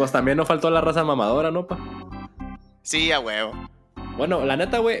 y pues también no faltó la raza mamadora, ¿no, pa? Sí, a huevo. Bueno, la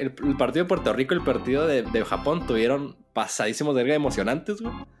neta, güey, el partido de Puerto Rico y el partido de Japón tuvieron pasadísimos de verga emocionantes,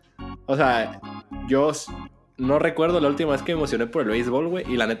 güey. O sea, yo no recuerdo la última vez que me emocioné por el béisbol, güey.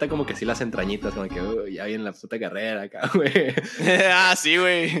 Y la neta, como que sí las entrañitas, como que ya viene la puta carrera acá, güey. Sí,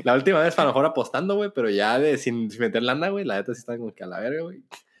 güey. La última vez, a lo mejor apostando, güey, pero ya sin meter lana, güey. La neta sí está como que a la verga, güey.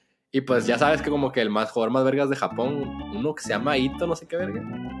 Y pues ya sabes que como que el jugador más vergas de Japón, uno que se llama Ito, no sé qué verga.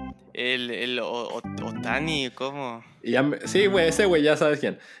 El Otani, ¿cómo? Sí, güey, ese güey ya sabes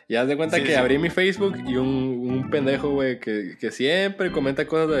quién. Y haz de cuenta que abrí mi Facebook y un pendejo, güey, que siempre comenta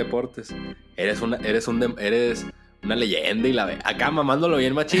cosas de deportes. Eres una leyenda y acá mamándolo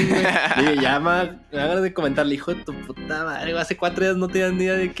bien machín, güey. Y ya me hagas de comentarle, hijo de tu puta madre, hace 4 días no tenías ni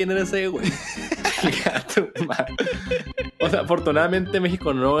idea de quién era ese, güey. O sea, afortunadamente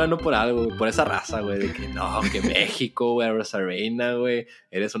México no ganó por algo, güey, por esa raza, güey, de que no, que México, güey, Rosa Reina, güey,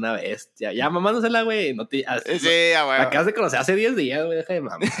 eres una bestia. Ya mamándosela, güey, no te... Sí, güey. La acabas de conocer hace 10 días, güey, deja de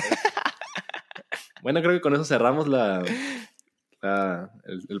mamar. Bueno, creo que con eso cerramos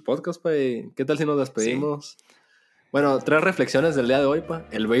el podcast, güey. ¿Qué tal si nos despedimos? Sí. Bueno, 3 reflexiones del día de hoy, pa.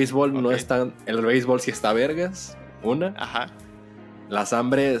 El béisbol no es tan... El béisbol sí está vergas. Una. Ajá. Las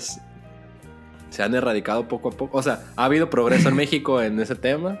hambres se han erradicado poco a poco. O sea, ha habido progreso en México en ese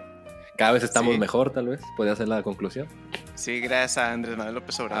tema. Cada vez estamos mejor, tal vez. Podría ser la conclusión. Sí, gracias a Andrés Manuel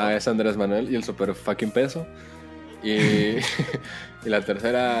López Obrador. Es Andrés Manuel y el super fucking peso. Y la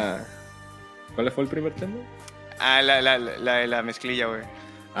tercera... ¿Cuál fue el primer tema? La mezclilla, güey.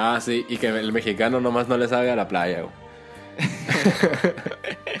 Sí, y que el mexicano nomás no le sabe a la playa, güey.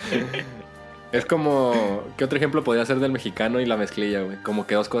 Es como... ¿Qué otro ejemplo podría ser del mexicano y la mezclilla, güey? Como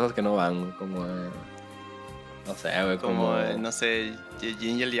que 2 cosas que no van, güey. Como... no sé, güey. Como... no sé,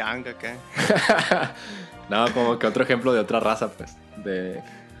 yin y el yang acá. No, como que otro ejemplo de otra raza, pues. De...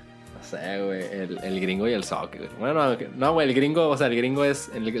 No sé, güey. El gringo y el soccer, güey. Bueno, no, güey. El gringo... O sea, el gringo es...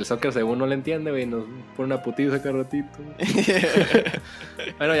 El soccer según no le entiende, güey. Nos pone una putiza cada ratito.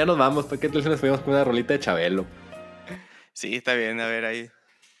 Bueno, ya nos vamos. ¿Para qué tal si nos fuimos con una rolita de Chabelo? Sí, está bien. A ver, ahí...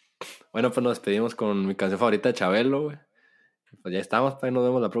 Bueno, pues nos despedimos con mi canción favorita de Chabelo, güey. Pues ya estamos, pa, y nos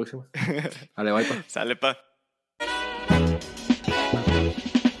vemos la próxima. Vale, bye, pa. Sale, pa.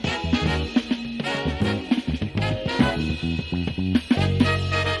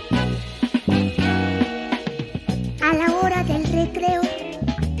 A la hora del recreo,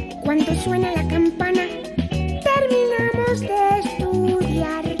 cuando suena la campana, terminamos de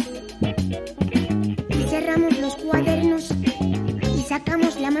estudiar. Y cerramos los cuadernos y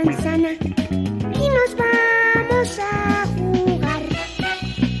sacamos la manzana y nos vamos a jugar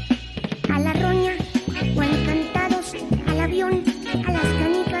a la roña o a encantados, al avión, a las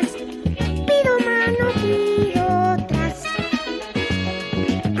canicas. Pido mano, pido tras,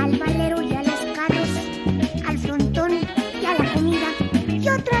 al valero y a los carros, al frontón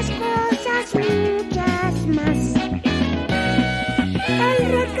muchas, muchas más. El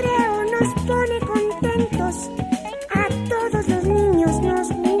recreo nos pone contentos, a todos los niños nos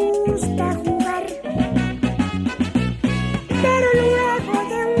gusta jugar. Pero luego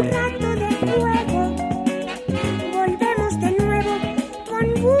de un rato de juego, volvemos de nuevo con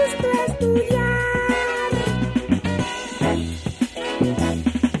gusto a estudiar.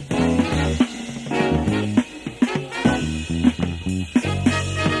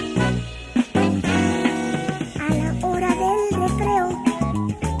 A la hora del recreo,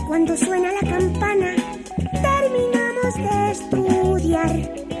 cuando suena la campana, terminamos de estudiar.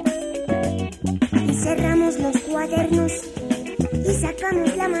 Y cerramos los cuadernos y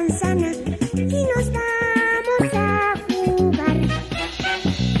sacamos la manzana y nos vamos a jugar.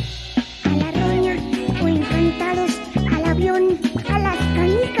 A la roña o encantados, al avión, a las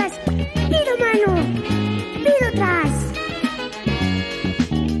canicas. Pido mano, pido tras.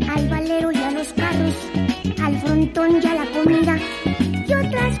 Al valero y a los carros, al frontón y a la comida y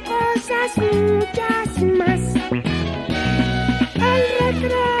otras cosas